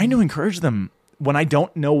 and I'm trying to encourage them when I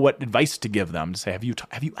don't know what advice to give them to say, have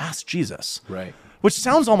you asked Jesus? Right. Which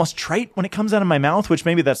sounds almost trite when it comes out of my mouth, which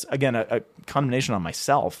maybe that's, again, a condemnation on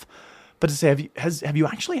myself. But to say, have you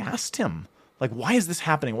actually asked him? Like, why is this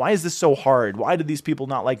happening? Why is this so hard? Why did these people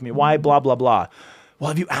not like me? Why blah, blah, blah? Well,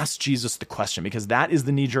 have you asked Jesus the question? Because that is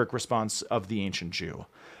the knee-jerk response of the ancient Jew.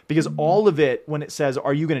 Because all of it, when it says,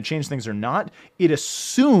 are you going to change things or not, it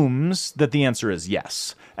assumes that the answer is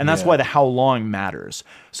yes. And that's Yeah. why the how long matters.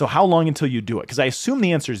 So how long until you do it? Because I assume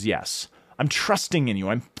the answer is yes. I'm trusting in you.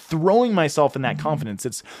 I'm throwing myself in that confidence.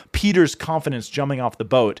 It's Peter's confidence jumping off the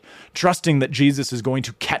boat, trusting that Jesus is going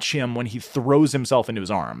to catch him when he throws himself into his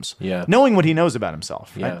arms, Yeah. knowing what he knows about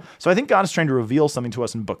himself. Right? Yeah. So I think God is trying to reveal something to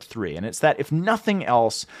us in book 3, and it's that if nothing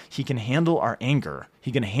else, he can handle our anger.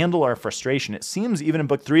 He can handle our frustration. It seems even in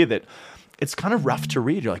book 3 that it's kind of rough to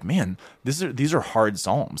read. You're like, man, these are hard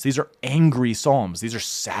psalms. These are angry psalms. These are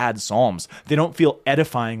sad psalms. They don't feel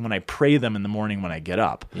edifying when I pray them in the morning when I get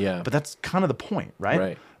up. Yeah. But that's kind of the point, right?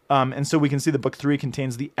 Right. And so we can see that book 3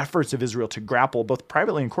 contains the efforts of Israel to grapple both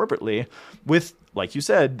privately and corporately with, like you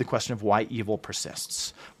said, the question of why evil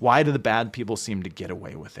persists. Why do the bad people seem to get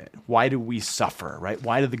away with it? Why do we suffer, right?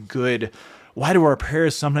 Why do our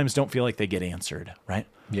prayers sometimes don't feel like they get answered, right?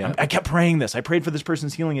 Yeah. I kept praying this. I prayed for this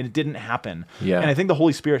person's healing and it didn't happen. Yeah. And I think the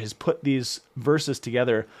Holy Spirit has put these verses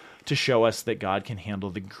together to show us that God can handle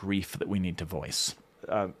the grief that we need to voice.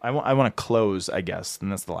 I want to close, I guess, and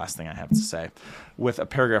that's the last thing I have to say, with a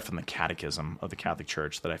paragraph from the Catechism of the Catholic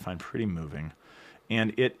Church that I find pretty moving.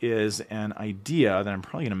 And it is an idea that I'm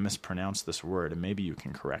probably going to mispronounce this word, and maybe you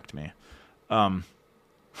can correct me.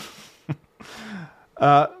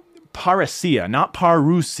 Parousia, not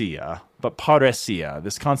parousia, but parousia.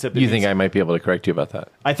 This concept. You think I might be able to correct you about that?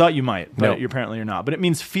 I thought you might, but No. you apparently you're not. But it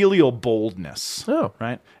means filial boldness. Oh.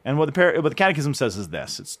 Right? And what the Catechism says is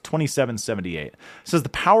this. It's 2778. It says, the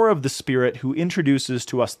power of the Spirit who introduces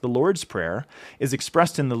to us the Lord's Prayer is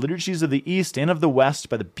expressed in the liturgies of the East and of the West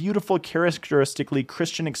by the beautiful, characteristically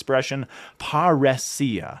Christian expression,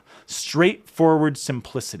 parousia, straightforward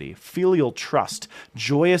simplicity, filial trust,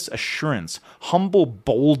 joyous assurance, humble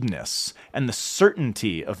boldness, and the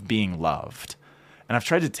certainty of being loved. And I've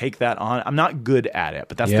tried to take that on. I'm not good at it,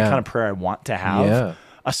 but that's the Yeah. kind of prayer I want to have. Yeah.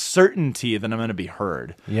 A certainty that I'm going to be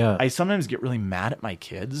heard. Yeah. I sometimes get really mad at my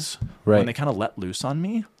kids Right. when they kind of let loose on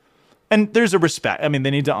me. And there's a respect. I mean,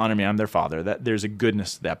 they need to honor me. I'm their father. That there's a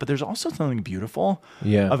goodness to that. But there's also something beautiful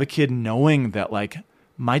Yeah. of a kid knowing that, like,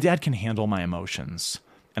 my dad can handle my emotions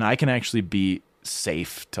and I can actually be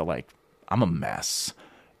safe to, like, I'm a mess.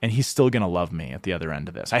 And he's still going to love me at the other end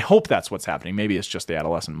of this. I hope that's what's happening. Maybe it's just the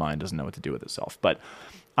adolescent mind doesn't know what to do with itself. But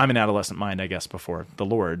I'm an adolescent mind, I guess, before the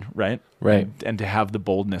Lord, right? Right. And to have the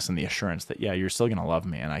boldness and the assurance that, yeah, you're still going to love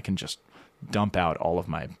me, and I can just dump out all of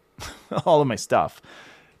my all of my stuff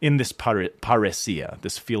in this parousia,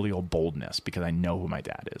 this filial boldness, because I know who my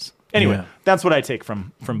dad is. Anyway, Yeah. that's what I take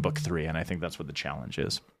from book 3, and I think that's what the challenge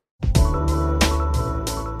is.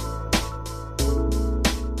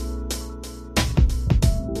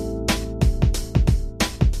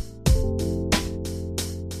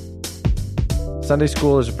 Sunday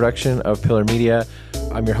School is a production of Pillar Media.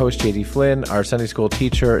 I'm your host, JD Flynn. Our Sunday School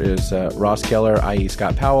teacher is Ross Geller, i.e.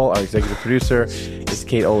 Scott Powell. Our executive producer is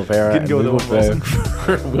Kate Oliveira. Didn't go and with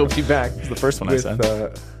Owen we'll be back. It's the first one with, I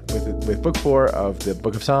said. With book 4 of the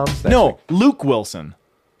Book of Psalms. next No, week. Luke Wilson.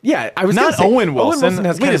 Yeah, I was Not gonna say, Owen Wilson. Owen Wilson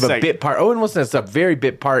has Wait kind a of a sec. bit part. Owen Wilson has a very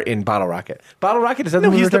bit part in Bottle Rocket. Bottle Rocket is that No, the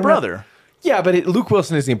one he's we're the talking about? brother. Yeah, but Luke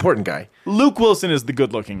Wilson is the important guy. Luke Wilson is the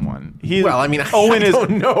good-looking one. Well, I mean, Owen I don't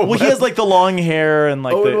know, Well, he but- has like the long hair and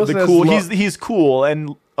like Owen the Wilson has cool. lo- He's cool,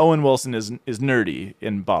 and Owen Wilson is nerdy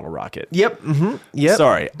in Bottle Rocket. Yep. Mm-hmm. Yep.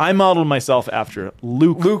 Sorry, I modeled myself after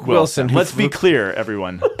Luke Wilson, who Let's be flew- clear,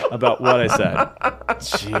 everyone, about what I said.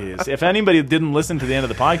 Jeez, if anybody didn't listen to the end of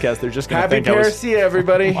the podcast, they're just going to Happy think I was Parousia,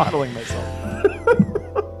 everybody. modeling myself.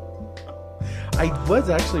 I was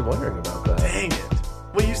actually wondering about that. Dang it.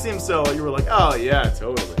 Well, you seem so. You were like, oh yeah,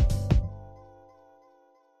 totally.